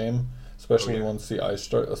the whole game, especially once the eyes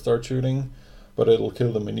start shooting. But it'll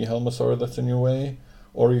kill the mini Helmasaur that's in your way.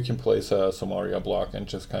 Or you can place a Somaria block and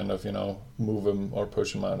just kind of, move him or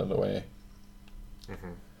push him out of the way.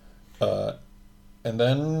 Mm-hmm. And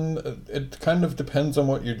then it kind of depends on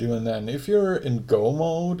what you're doing then. If you're in go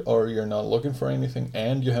mode or you're not looking for anything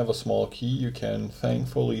and you have a small key, you can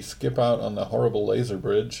thankfully skip out on the horrible laser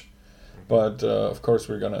bridge. But of course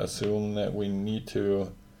we're going to assume that we need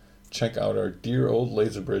to check out our dear old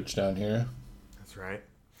laser bridge down here. That's right.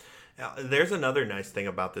 There's another nice thing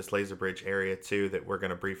about this laser bridge area too that we're going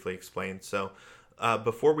to briefly explain. So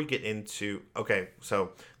before we get into... Okay,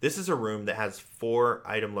 so this is a room that has 4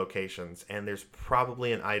 item locations, and there's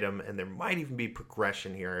probably an item, and there might even be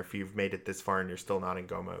progression here if you've made it this far and you're still not in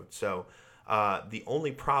go mode. So the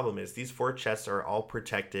only problem is these 4 chests are all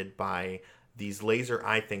protected by these laser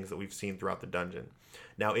eye things that we've seen throughout the dungeon.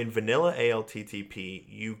 Now, in vanilla ALTTP,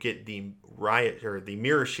 you get the riot or the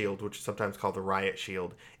mirror shield, which is sometimes called the riot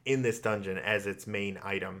shield, in this dungeon as its main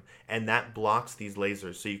item, and that blocks these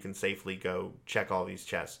lasers so you can safely go check all these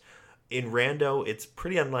chests. In Rando, it's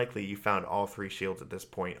pretty unlikely you found all 3 shields at this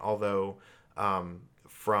point, although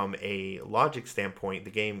from a logic standpoint,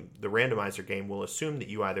 the randomizer game will assume that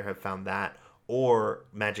you either have found that or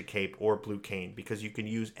Magic Cape or Blue Cane, because you can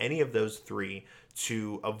use any of those 3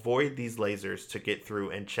 to avoid these lasers to get through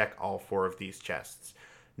and check all 4 of these chests.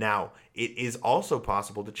 Now, it is also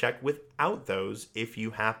possible to check without those if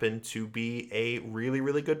you happen to be a really,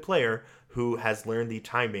 really good player who has learned the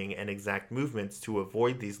timing and exact movements to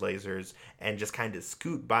avoid these lasers and just kind of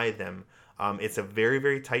scoot by them. It's a very,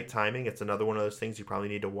 very tight timing. It's another one of those things you probably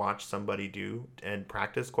need to watch somebody do and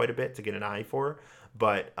practice quite a bit to get an eye for.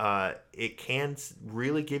 But it can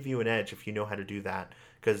really give you an edge if you know how to do that,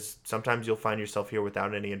 because sometimes you'll find yourself here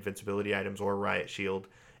without any invincibility items or riot shield,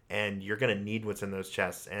 and you're going to need what's in those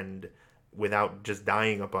chests. And without just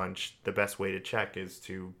dying a bunch, the best way to check is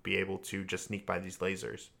to be able to just sneak by these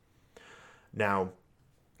lasers. Now,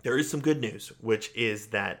 there is some good news, which is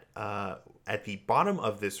that at the bottom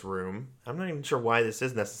of this room, I'm not even sure why this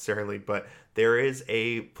is necessarily, but there is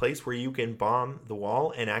a place where you can bomb the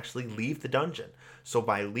wall and actually leave the dungeon. So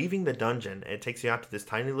by leaving the dungeon, it takes you out to this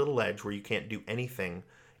tiny little ledge where you can't do anything.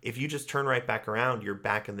 If you just turn right back around, you're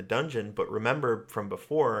back in the dungeon. But remember from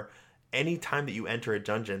before, any time that you enter a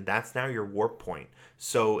dungeon, that's now your warp point.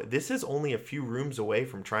 So this is only a few rooms away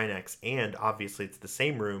from Trinex, and obviously it's the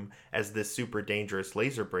same room as this super dangerous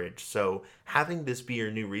laser bridge. So having this be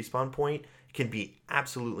your new respawn point can be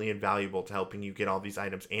absolutely invaluable to helping you get all these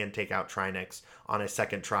items and take out Trinex on a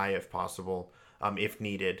second try if possible, if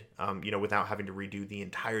needed, without having to redo the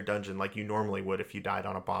entire dungeon like you normally would if you died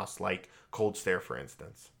on a boss like Cold Stare, for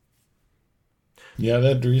instance. Yeah,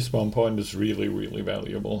 that respawn point is really, really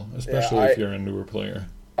valuable, especially if you're a newer player.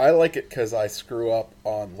 I like it because I screw up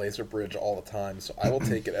on Laser Bridge all the time, so I will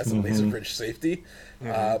take it as a Laser Bridge safety,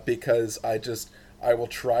 because I will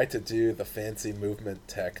try to do the fancy movement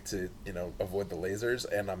tech to, avoid the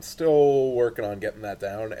lasers, and I'm still working on getting that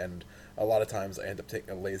down, and a lot of times I end up taking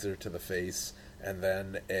a laser to the face and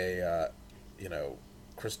then a,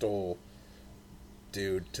 crystal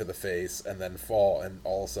dude to the face and then fall, and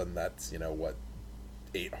all of a sudden that's,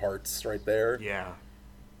 8 hearts right there. Yeah,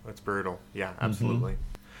 that's brutal. Yeah, absolutely.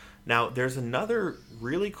 Now, there's another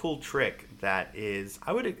really cool trick that is,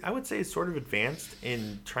 I would say is sort of advanced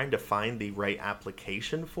in trying to find the right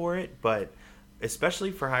application for it, but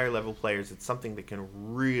especially for higher level players, it's something that can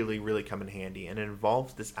really, really come in handy, and it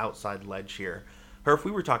involves this outside ledge here. Herf,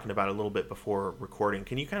 we were talking about it a little bit before recording.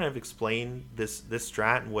 Can you kind of explain this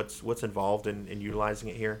strat and what's involved in utilizing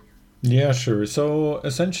it here? Yeah, sure. So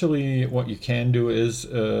essentially, what you can do is,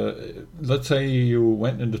 let's say you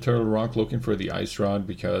went into Turtle Rock looking for the Ice Rod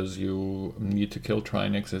because you need to kill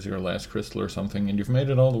Trinix as your last crystal or something, and you've made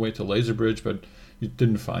it all the way to Laser Bridge, but you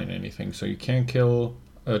didn't find anything. So you can't kill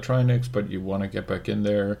Trinix, but you want to get back in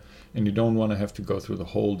there, and you don't want to have to go through the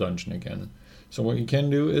whole dungeon again. So what you can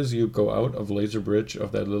do is you go out of Laser Bridge,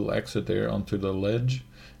 of that little exit there, onto the ledge,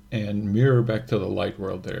 and mirror back to the light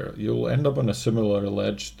world there. You'll end up on a similar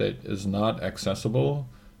ledge that is not accessible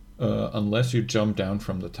unless you jump down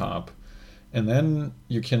from the top. And then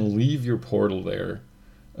you can leave your portal there.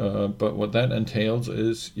 But what that entails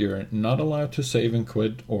is you're not allowed to save and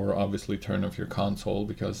quit, or obviously turn off your console,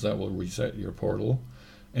 because that will reset your portal.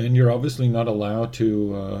 And you're obviously not allowed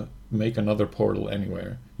to make another portal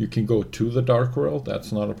anywhere. You can go to the Dark World,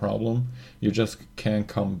 that's not a problem. You just can't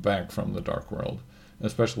come back from the Dark World.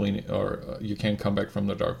 You can't come back from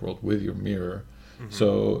the Dark World with your mirror. Mm-hmm.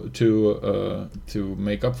 So to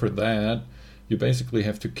make up for that, you basically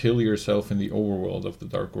have to kill yourself in the overworld of the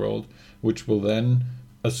Dark World, which will then,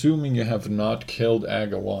 assuming you have not killed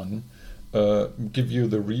Aga 1, give you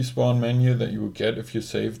the respawn menu that you would get if you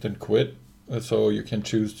saved and quit. So you can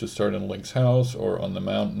choose to start in Link's house or on the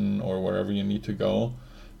mountain or wherever you need to go.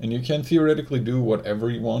 And you can theoretically do whatever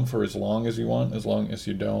you want for as long as you want, as long as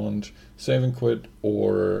you don't save and quit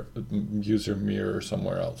or use your mirror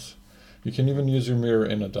somewhere else. You can even use your mirror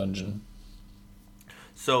in a dungeon.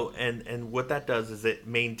 So, and what that does is it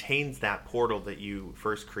maintains that portal that you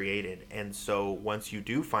first created. And so once you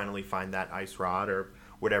do finally find that Ice Rod or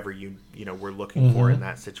whatever you were looking for in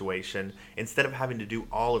that situation, instead of having to do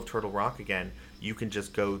all of Turtle Rock again, you can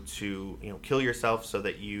just go to, kill yourself so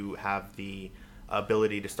that you have the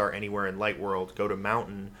ability to start anywhere in Light World, go to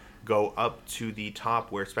Mountain, go up to the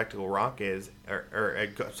top where Spectacle Rock is,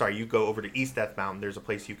 you go over to East Death Mountain. There's a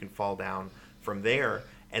place you can fall down from there,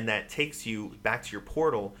 and that takes you back to your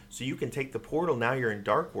portal, so you can take the portal. Now you're in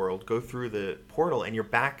Dark World, go through the portal, and you're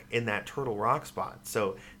back in that Turtle Rock spot.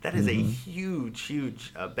 So that is a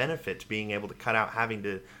huge benefit to being able to cut out having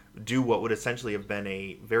to do what would essentially have been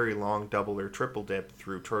a very long double or triple dip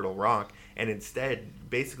through Turtle Rock, and instead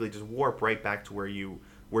basically just warp right back to where you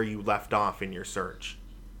left off in your search.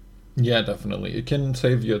 Yeah, definitely. It can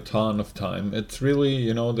save you a ton of time. It's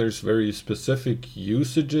really, there's very specific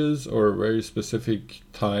usages or very specific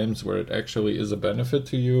times where it actually is a benefit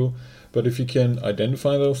to you. But if you can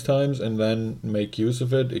identify those times and then make use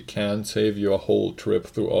of it, it can save you a whole trip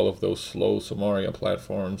through all of those slow Samaria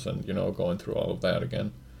platforms and, going through all of that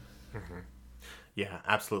again. Mm-hmm. Yeah,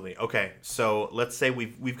 absolutely. Okay, so let's say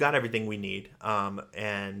we've got everything we need,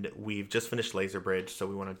 and we've just finished Laser Bridge, so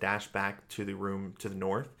we want to dash back to the room to the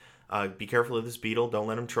north. Be careful of this beetle. Don't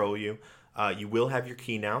let him troll you. You will have your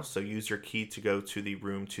key now, so use your key to go to the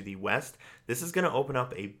room to the west. This is going to open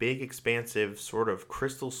up a big, expansive sort of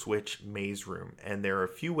crystal switch maze room, and there are a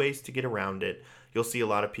few ways to get around it. You'll see a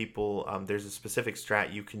lot of people, there's a specific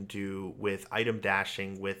strat you can do with item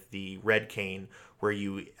dashing with the red cane, where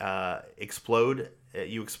you explode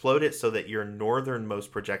it so that your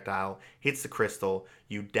northernmost projectile hits the crystal,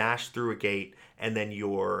 you dash through a gate, and then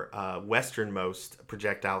your westernmost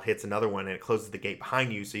projectile hits another one, and it closes the gate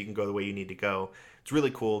behind you so you can go the way you need to go. It's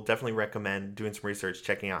really cool. Definitely recommend doing some research,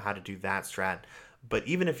 checking out how to do that strat. But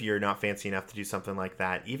even if you're not fancy enough to do something like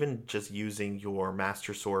that, even just using your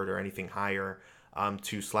Master Sword or anything higher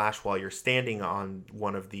to slash while you're standing on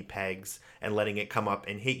one of the pegs and letting it come up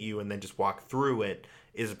and hit you and then just walk through it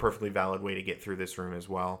is a perfectly valid way to get through this room as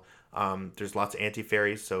well. There's lots of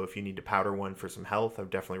anti-fairies, so if you need to powder one for some health, I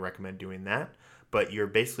would definitely recommend doing that. But you're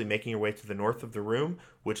basically making your way to the north of the room,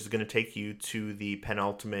 which is going to take you to the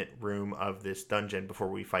penultimate room of this dungeon before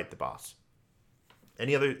we fight the boss.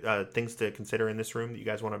 Any other things to consider in this room that you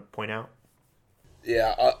guys want to point out?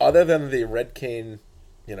 Yeah, other than the red cane,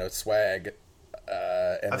 swag,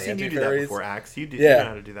 and I've the seen you do that before, Axe. You know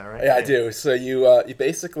how to do that, right? Yeah, I do. So you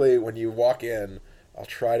basically, when you walk in, I'll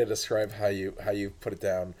try to describe how you put it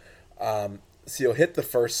down. So you'll hit the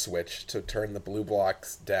first switch to turn the blue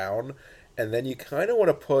blocks down, and then you kind of want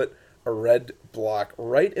to put a red block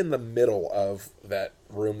right in the middle of that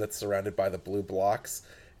room that's surrounded by the blue blocks,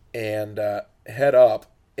 and head up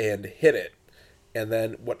and hit it. And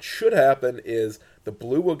then what should happen is the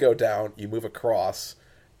blue will go down, you move across,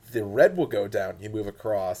 the red will go down, you move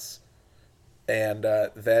across, and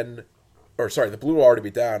the blue will already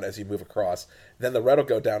be down as you move across. Then the red will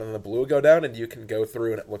go down, and the blue will go down, and you can go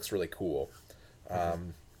through, and it looks really cool.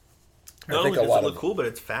 Not only does it look cool, but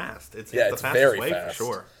it's fast. It's the fastest very way fast. for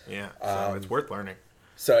sure. Yeah, so it's worth learning.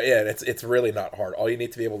 So yeah, it's really not hard. All you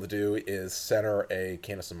need to be able to do is center a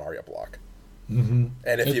Canis and Maria block. Mm-hmm.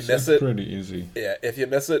 And if you miss it, pretty easy. Yeah, if you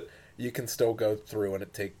miss it, you can still go through and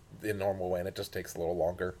it take the normal way, and it just takes a little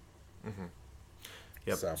longer. Mm-hmm.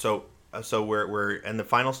 Yep. So we're in the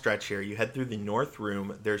final stretch here. You head through the north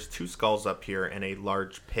room. There's 2 skulls up here and a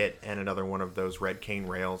large pit and another one of those red cane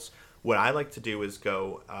rails. What I like to do is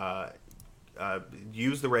go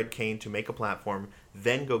use the red cane to make a platform,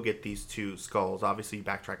 then go get these 2 skulls. Obviously, you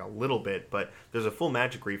backtrack a little bit, but there's a full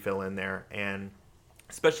magic refill in there, and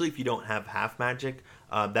especially if you don't have half magic,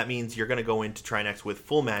 that means you're going to go into Trinex with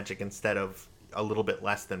full magic instead of a little bit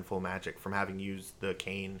less than full magic from having used the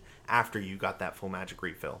cane after you got that full magic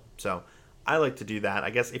refill. So I like to do that. I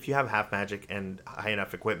guess if you have half magic and high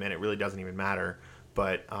enough equipment, it really doesn't even matter,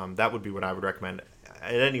 but that would be what I would recommend.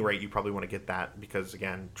 At any rate, you probably want to get that because,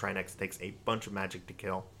 again, Trinex takes a bunch of magic to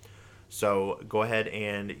kill. So go ahead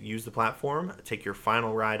and use the platform, take your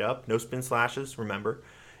final ride up, no spin slashes, remember,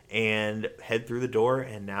 and head through the door,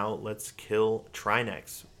 and now let's kill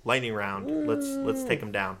Trinex. Lightning round. Let's take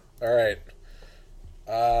him down. All right.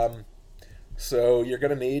 So you're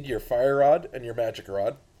going to need your fire rod and your magic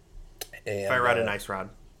rod. And, fire rod and ice rod.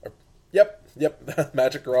 Yep.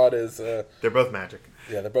 Magic rod is... they're both magic.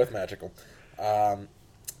 Yeah, they're both magical.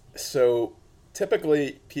 So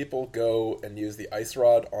typically people go and use the ice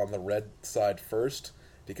rod on the red side first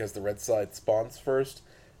because the red side spawns first.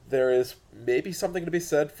 There is maybe something to be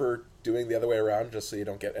said for doing the other way around just so you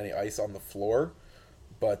don't get any ice on the floor.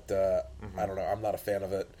 But I don't know. I'm not a fan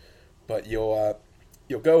of it. But you'll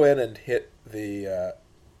go in and hit the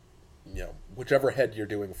whichever head you're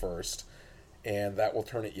doing first, and that will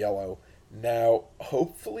turn it yellow. Now,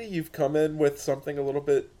 hopefully you've come in with something a little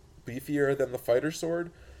bit beefier than the fighter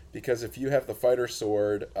sword, because if you have the fighter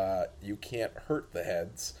sword, you can't hurt the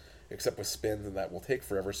heads, except with spins, and that will take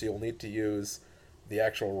forever, so you'll need to use the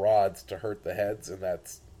actual rods to hurt the heads, and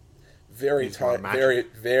that's very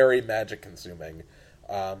very magic consuming.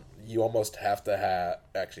 You almost have to have,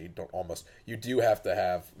 actually, don't almost, you do have to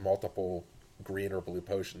have multiple green or blue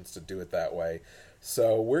potions to do it that way.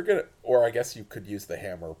 So we're going to, or I guess you could use the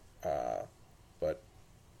hammer, but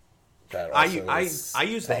that also I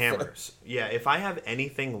use the hammers. Yeah, if I have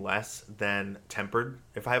anything less than tempered,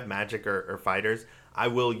 if I have magic or fighters, I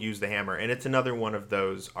will use the hammer. And it's another one of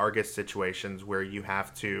those Argus situations where you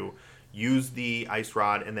have to use the ice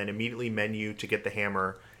rod and then immediately menu to get the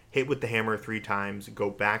hammer, hit with the hammer 3 times,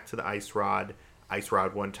 go back to the ice rod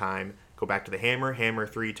 1 time, go back to the hammer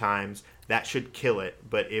 3 times. That should kill it.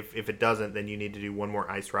 But if it doesn't, then you need to do 1 more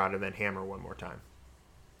ice rod and then hammer 1 more time.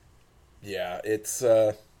 Yeah, it's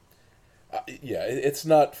it's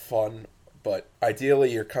not fun, but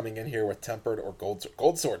ideally you're coming in here with tempered or gold sword.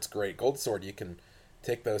 Gold sword's great. Gold sword, you can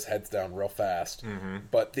take those heads down real fast. Mm-hmm.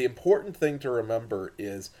 But the important thing to remember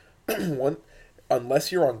is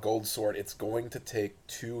unless you're on gold sword, it's going to take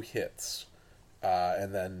 2 hits, you're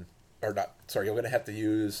going to have to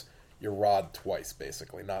use your rod twice,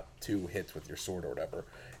 basically, not 2 hits with your sword or whatever.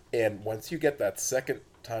 And once you get that second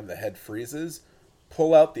time the head freezes,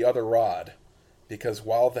 pull out the other rod, because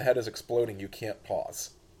while the head is exploding, you can't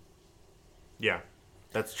pause. Yeah,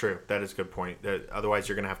 that's true. That is a good point. Otherwise,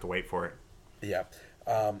 you're going to have to wait for it. Yeah.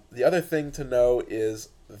 The other thing to know is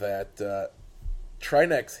that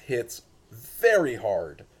Trinex hits very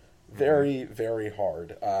hard. Very, very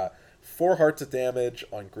hard. 4 hearts of damage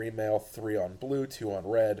on green mail, 3 on blue, 2 on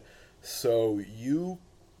red. So you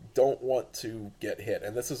don't want to get hit.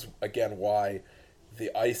 And this is, again, why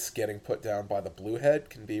the ice getting put down by the blue head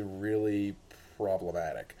can be really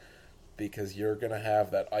problematic. Because you're going to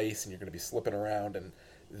have that ice and you're going to be slipping around, and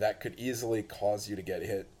that could easily cause you to get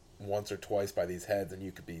hit once or twice by these heads, and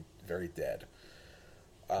you could be very dead.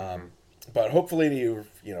 But hopefully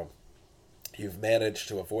you've managed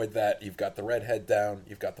to avoid that. You've got the red head down.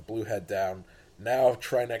 You've got the blue head down. Now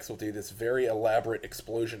Trinex will do this very elaborate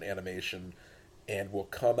explosion animation and will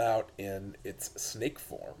come out in its snake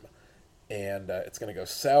form. And it's going to go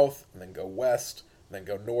south, and then go west, and then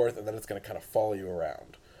go north, and then it's going to kind of follow you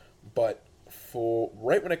around. But for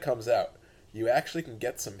right when it comes out, you actually can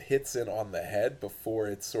get some hits in on the head before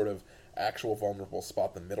its sort of actual vulnerable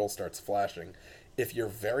spot, the middle, starts flashing. If you're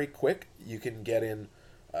very quick, you can get in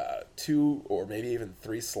 2 or maybe even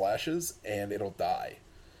 3 slashes, and it'll die.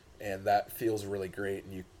 And that feels really great,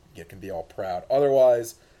 and you can be all proud.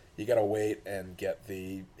 Otherwise, you gotta wait and get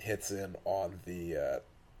the hits in on the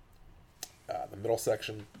middle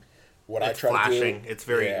section. It's flashing. It's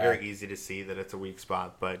very easy to see that it's a weak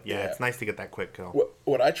spot, but it's nice to get that quick kill.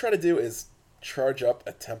 What I try to do is charge up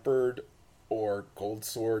a tempered or gold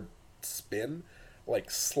sword spin,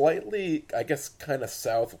 like slightly, I guess, kind of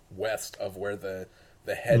southwest of where the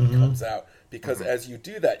head comes out, because as you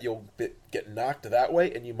do that, you'll get knocked that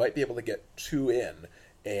way, and you might be able to get 2 in,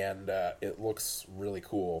 and it looks really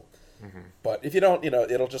cool. But if you don't,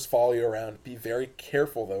 it'll just follow you around. Be very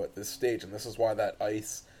careful, though, at this stage, and this is why that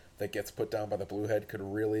ice that gets put down by the blue head could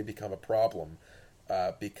really become a problem,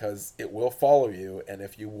 because it will follow you, and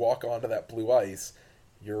if you walk onto that blue ice,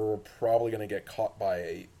 you're probably going to get caught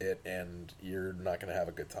by it, and you're not going to have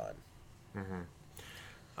a good time.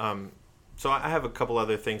 So I have a couple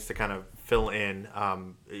other things to kind of fill in.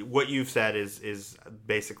 What you've said is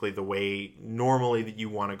basically the way normally that you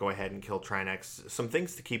want to go ahead and kill Trinex. Some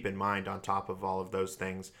things to keep in mind on top of all of those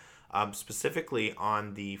things, specifically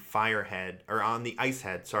on the fire head, or on the ice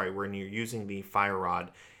head, when you're using the fire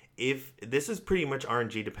rod. If this is pretty much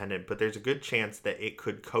RNG dependent, but there's a good chance that it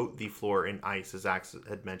could coat the floor in ice, as Axe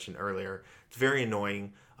had mentioned earlier. It's very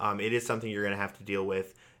annoying. It is something you're going to have to deal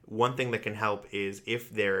with. One thing that can help is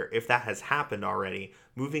if that has happened already,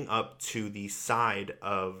 moving up to the side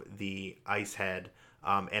of the ice head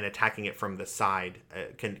and attacking it from the side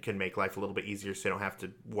can make life a little bit easier, so you don't have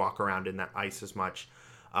to walk around in that ice as much.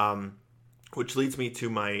 Which leads me to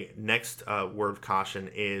my next word of caution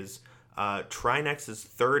is Trinex's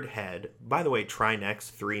third head. By the way, Trinex,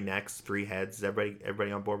 3 necks, 3 heads. Is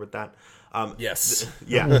everybody on board with that? Yes.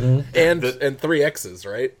 Yeah. And 3 X's,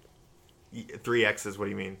 right? 3 X's, what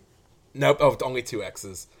do you mean? Nope, only 2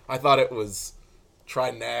 X's. I thought it was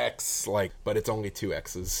Trinex, but it's only 2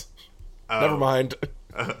 X's. Never mind.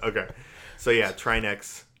 Okay. So yeah,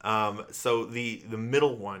 Trinex. So the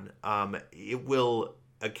middle one, it will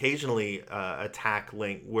occasionally attack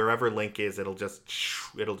Link. Wherever Link is, it'll just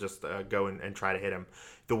go and try to hit him.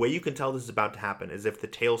 The way you can tell this is about to happen is if the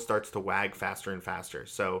tail starts to wag faster and faster.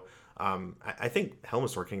 So I think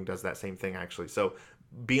Helmasaur King does that same thing, actually. So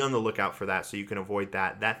be on the lookout for that so you can avoid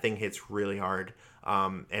that. That thing hits really hard,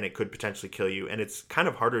 and it could potentially kill you. And it's kind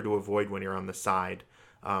of harder to avoid when you're on the side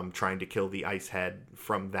trying to kill the ice head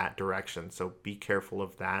from that direction. So be careful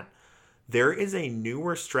of that. There is a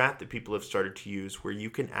newer strat that people have started to use where you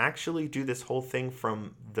can actually do this whole thing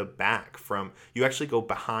from the back. You actually go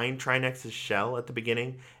behind Trinex's shell at the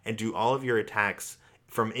beginning and do all of your attacks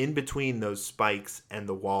from in between those spikes and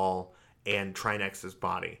the wall and Trinex's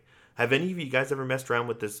body. Have any of you guys ever messed around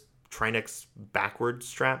with this Trinex backward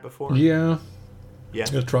strat before? Yeah. Yeah.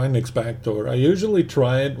 The Trinex backdoor. I usually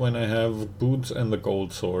try it when I have boots and the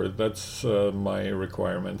gold sword. That's my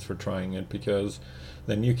requirements for trying it, because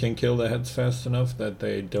then you can kill the heads fast enough that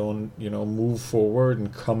they don't, move forward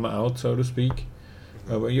and come out, so to speak.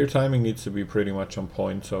 But your timing needs to be pretty much on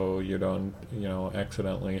point, so you don't,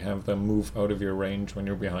 accidentally have them move out of your range when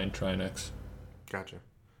you're behind Trinex. Gotcha.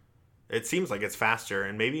 It seems like it's faster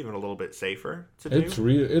and maybe even a little bit safer to do.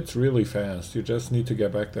 It's really fast. You just need to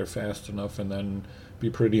get back there fast enough and then be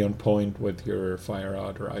pretty on point with your fire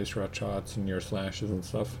rod or ice rod shots and your slashes and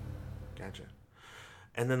stuff. Gotcha.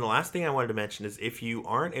 And then the last thing I wanted to mention is if you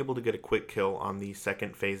aren't able to get a quick kill on the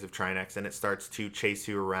second phase of Trinex and it starts to chase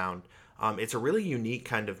you around, it's a really unique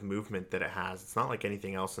kind of movement that it has. It's not like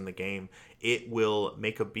anything else in the game. It will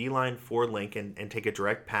make a beeline for Link and take a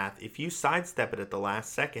direct path. If you sidestep it at the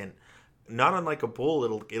last second, not unlike a bull,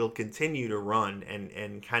 it'll continue to run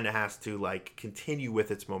and kind of has to continue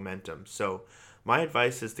with its momentum. So my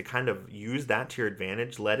advice is to kind of use that to your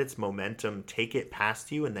advantage. Let its momentum take it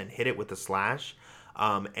past you and then hit it with a slash.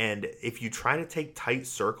 And if you try to take tight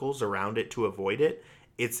circles around it to avoid it,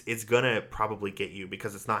 it's gonna probably get you,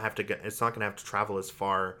 because it's not gonna have to travel as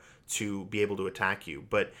far to be able to attack you.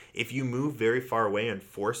 But if you move very far away and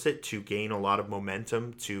force it to gain a lot of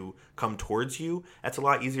momentum to come towards you, that's a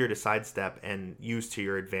lot easier to sidestep and use to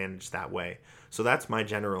your advantage that way. So that's my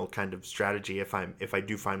general kind of strategy if I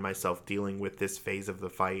do find myself dealing with this phase of the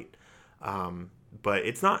fight. But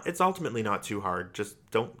it's ultimately not too hard. Just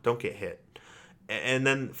don't get hit. And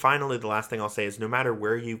then finally, the last thing I'll say is no matter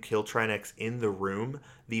where you kill Trinex in the room,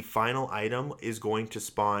 the final item is going to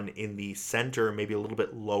spawn in the center, maybe a little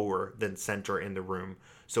bit lower than center in the room.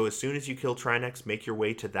 So as soon as you kill Trinex, make your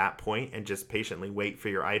way to that point and just patiently wait for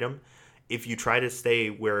your item. If you try to stay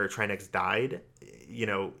where Trinex died,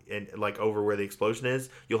 and over where the explosion is,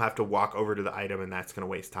 you'll have to walk over to the item, and that's going to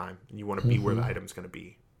waste time. And you want to be where the item's going to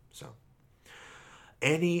be. So,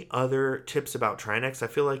 any other tips about Trinex? I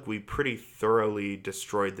feel like we pretty thoroughly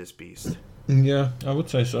destroyed this beast. Yeah, I would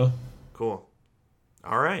say so. Cool.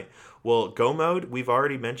 All right. Well, Go Mode, we've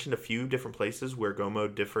already mentioned a few different places where Go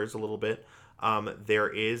Mode differs a little bit. There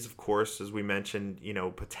is, of course, as we mentioned,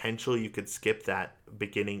 potential you could skip that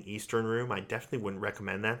beginning Eastern room. I definitely wouldn't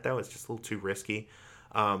recommend that, though. It's just a little too risky.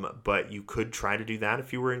 But you could try to do that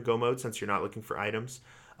if you were in Go mode, since you're not looking for items.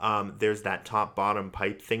 There's that top-bottom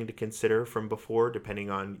pipe thing to consider from before. Depending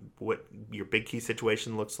on what your big key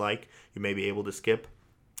situation looks like, you may be able to skip.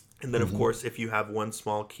 And then, of course, if you have one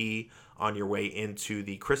small key on your way into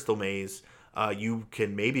the Crystal Maze, you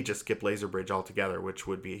can maybe just skip Laser Bridge altogether, which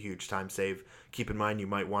would be a huge time save. Keep in mind, you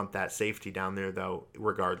might want that safety down there, though,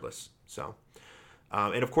 regardless. So,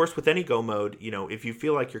 and of course, with any Go mode, if you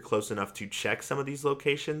feel like you're close enough to check some of these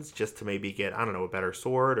locations, just to maybe get, I don't know, a better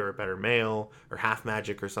sword or a better mail or half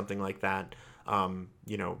magic or something like that,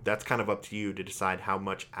 that's kind of up to you to decide how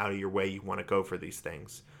much out of your way you want to go for these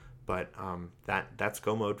things. But that's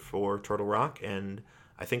Go mode for Turtle Rock, and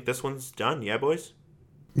I think this one's done. Yeah, boys?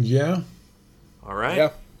 Yeah. All right.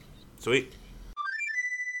 Yeah. Sweet.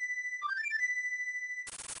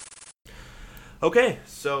 Okay,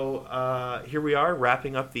 so here we are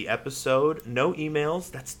wrapping up the episode. No emails.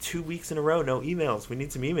 That's 2 weeks in a row. No emails. We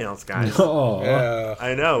need some emails, guys. Oh, Yeah.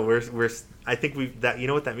 I know. I think you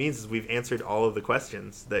know what that means is we've answered all of the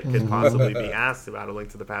questions that could possibly be asked about A Link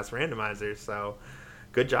to the Past randomizer. So,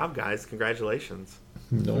 good job, guys. Congratulations.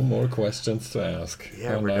 no more questions to ask.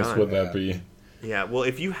 Yeah, How we're nice done. would that be? Yeah, well,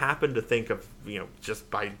 if you happen to think of, just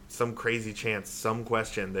by some crazy chance, some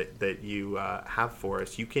question that you have for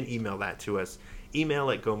us, you can email that to us.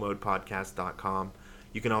 Email at gomodepodcast.com.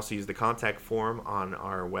 You can also use the contact form on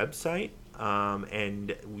our website.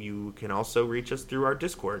 And you can also reach us through our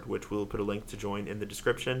Discord, which we'll put a link to join in the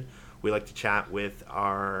description. We like to chat with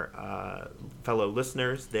our fellow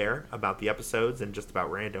listeners there about the episodes and just about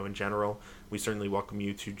Rando in general. We certainly welcome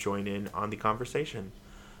you to join in on the conversation.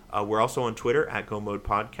 We're also on Twitter at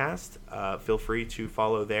GoModePodcast. Feel free to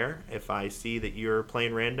follow there. If I see that you're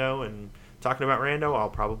playing Rando and talking about Rando, I'll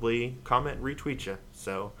probably comment and retweet you.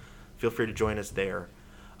 So feel free to join us there.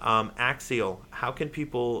 Axial, how can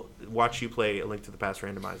people watch you play A Link to the Past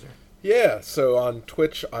randomizer? Yeah, so on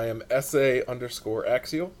Twitch, I am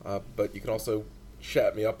SA_Axial, but you can also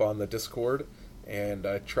chat me up on the Discord, and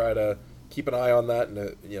I try to keep an eye on that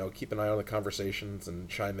and, keep an eye on the conversations and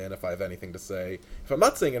chime in if I have anything to say. If I'm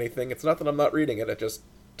not saying anything, it's not that I'm not reading it, I just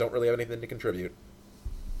don't really have anything to contribute.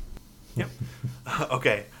 Yep.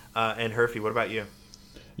 Okay. And Herfy, what about you?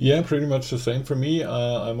 Yeah, pretty much the same for me.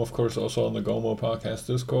 I'm, of course, also on the Gomo Podcast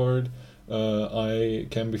Discord. I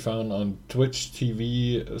can be found on Twitch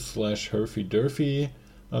TV/Herfy Durfy.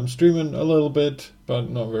 I'm streaming a little bit, but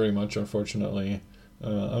not very much, unfortunately.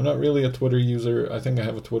 I'm not really a Twitter user. I think I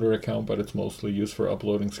have a Twitter account, but it's mostly used for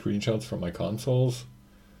uploading screenshots from my consoles.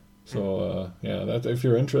 So, that if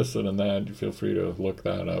you're interested in that, feel free to look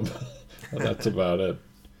that up. That's about it.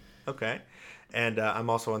 Okay. And I'm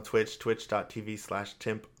also on Twitch,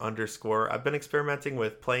 twitch.tv/Timp_. I've been experimenting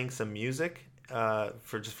with playing some music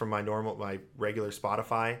from my regular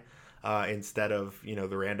Spotify instead of, the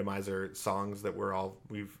randomizer songs that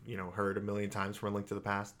we've heard a million times from A Link to the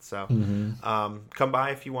Past. So come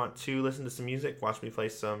by if you want to listen to some music, watch me play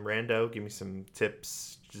some Rando, give me some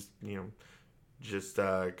tips, just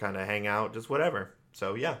kind of hang out, just whatever.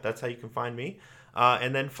 So yeah, that's how you can find me.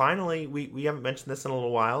 And then finally, we haven't mentioned this in a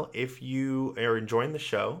little while. If you are enjoying the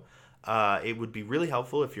show, it would be really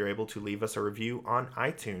helpful if you're able to leave us a review on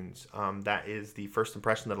iTunes. That is the first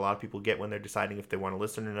impression that a lot of people get when they're deciding if they want to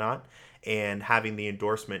listen or not. And having the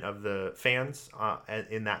endorsement of the fans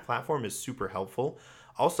in that platform is super helpful.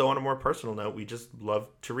 Also, on a more personal note, we just love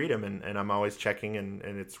to read them, and I'm always checking, and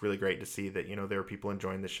it's really great to see that, there are people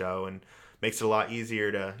enjoying the show, and makes it a lot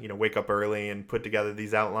easier to, wake up early and put together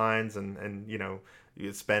these outlines and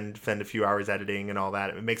you spend a few hours editing and all that.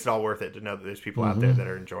 It makes it all worth it to know that there's people out there that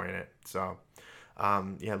are enjoying it. So,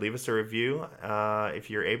 leave us a review. If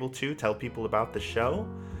you're able to, tell people about the show.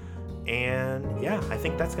 And, I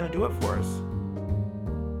think that's going to do it for us.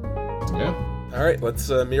 Yeah. All right, let's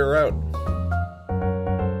mirror out.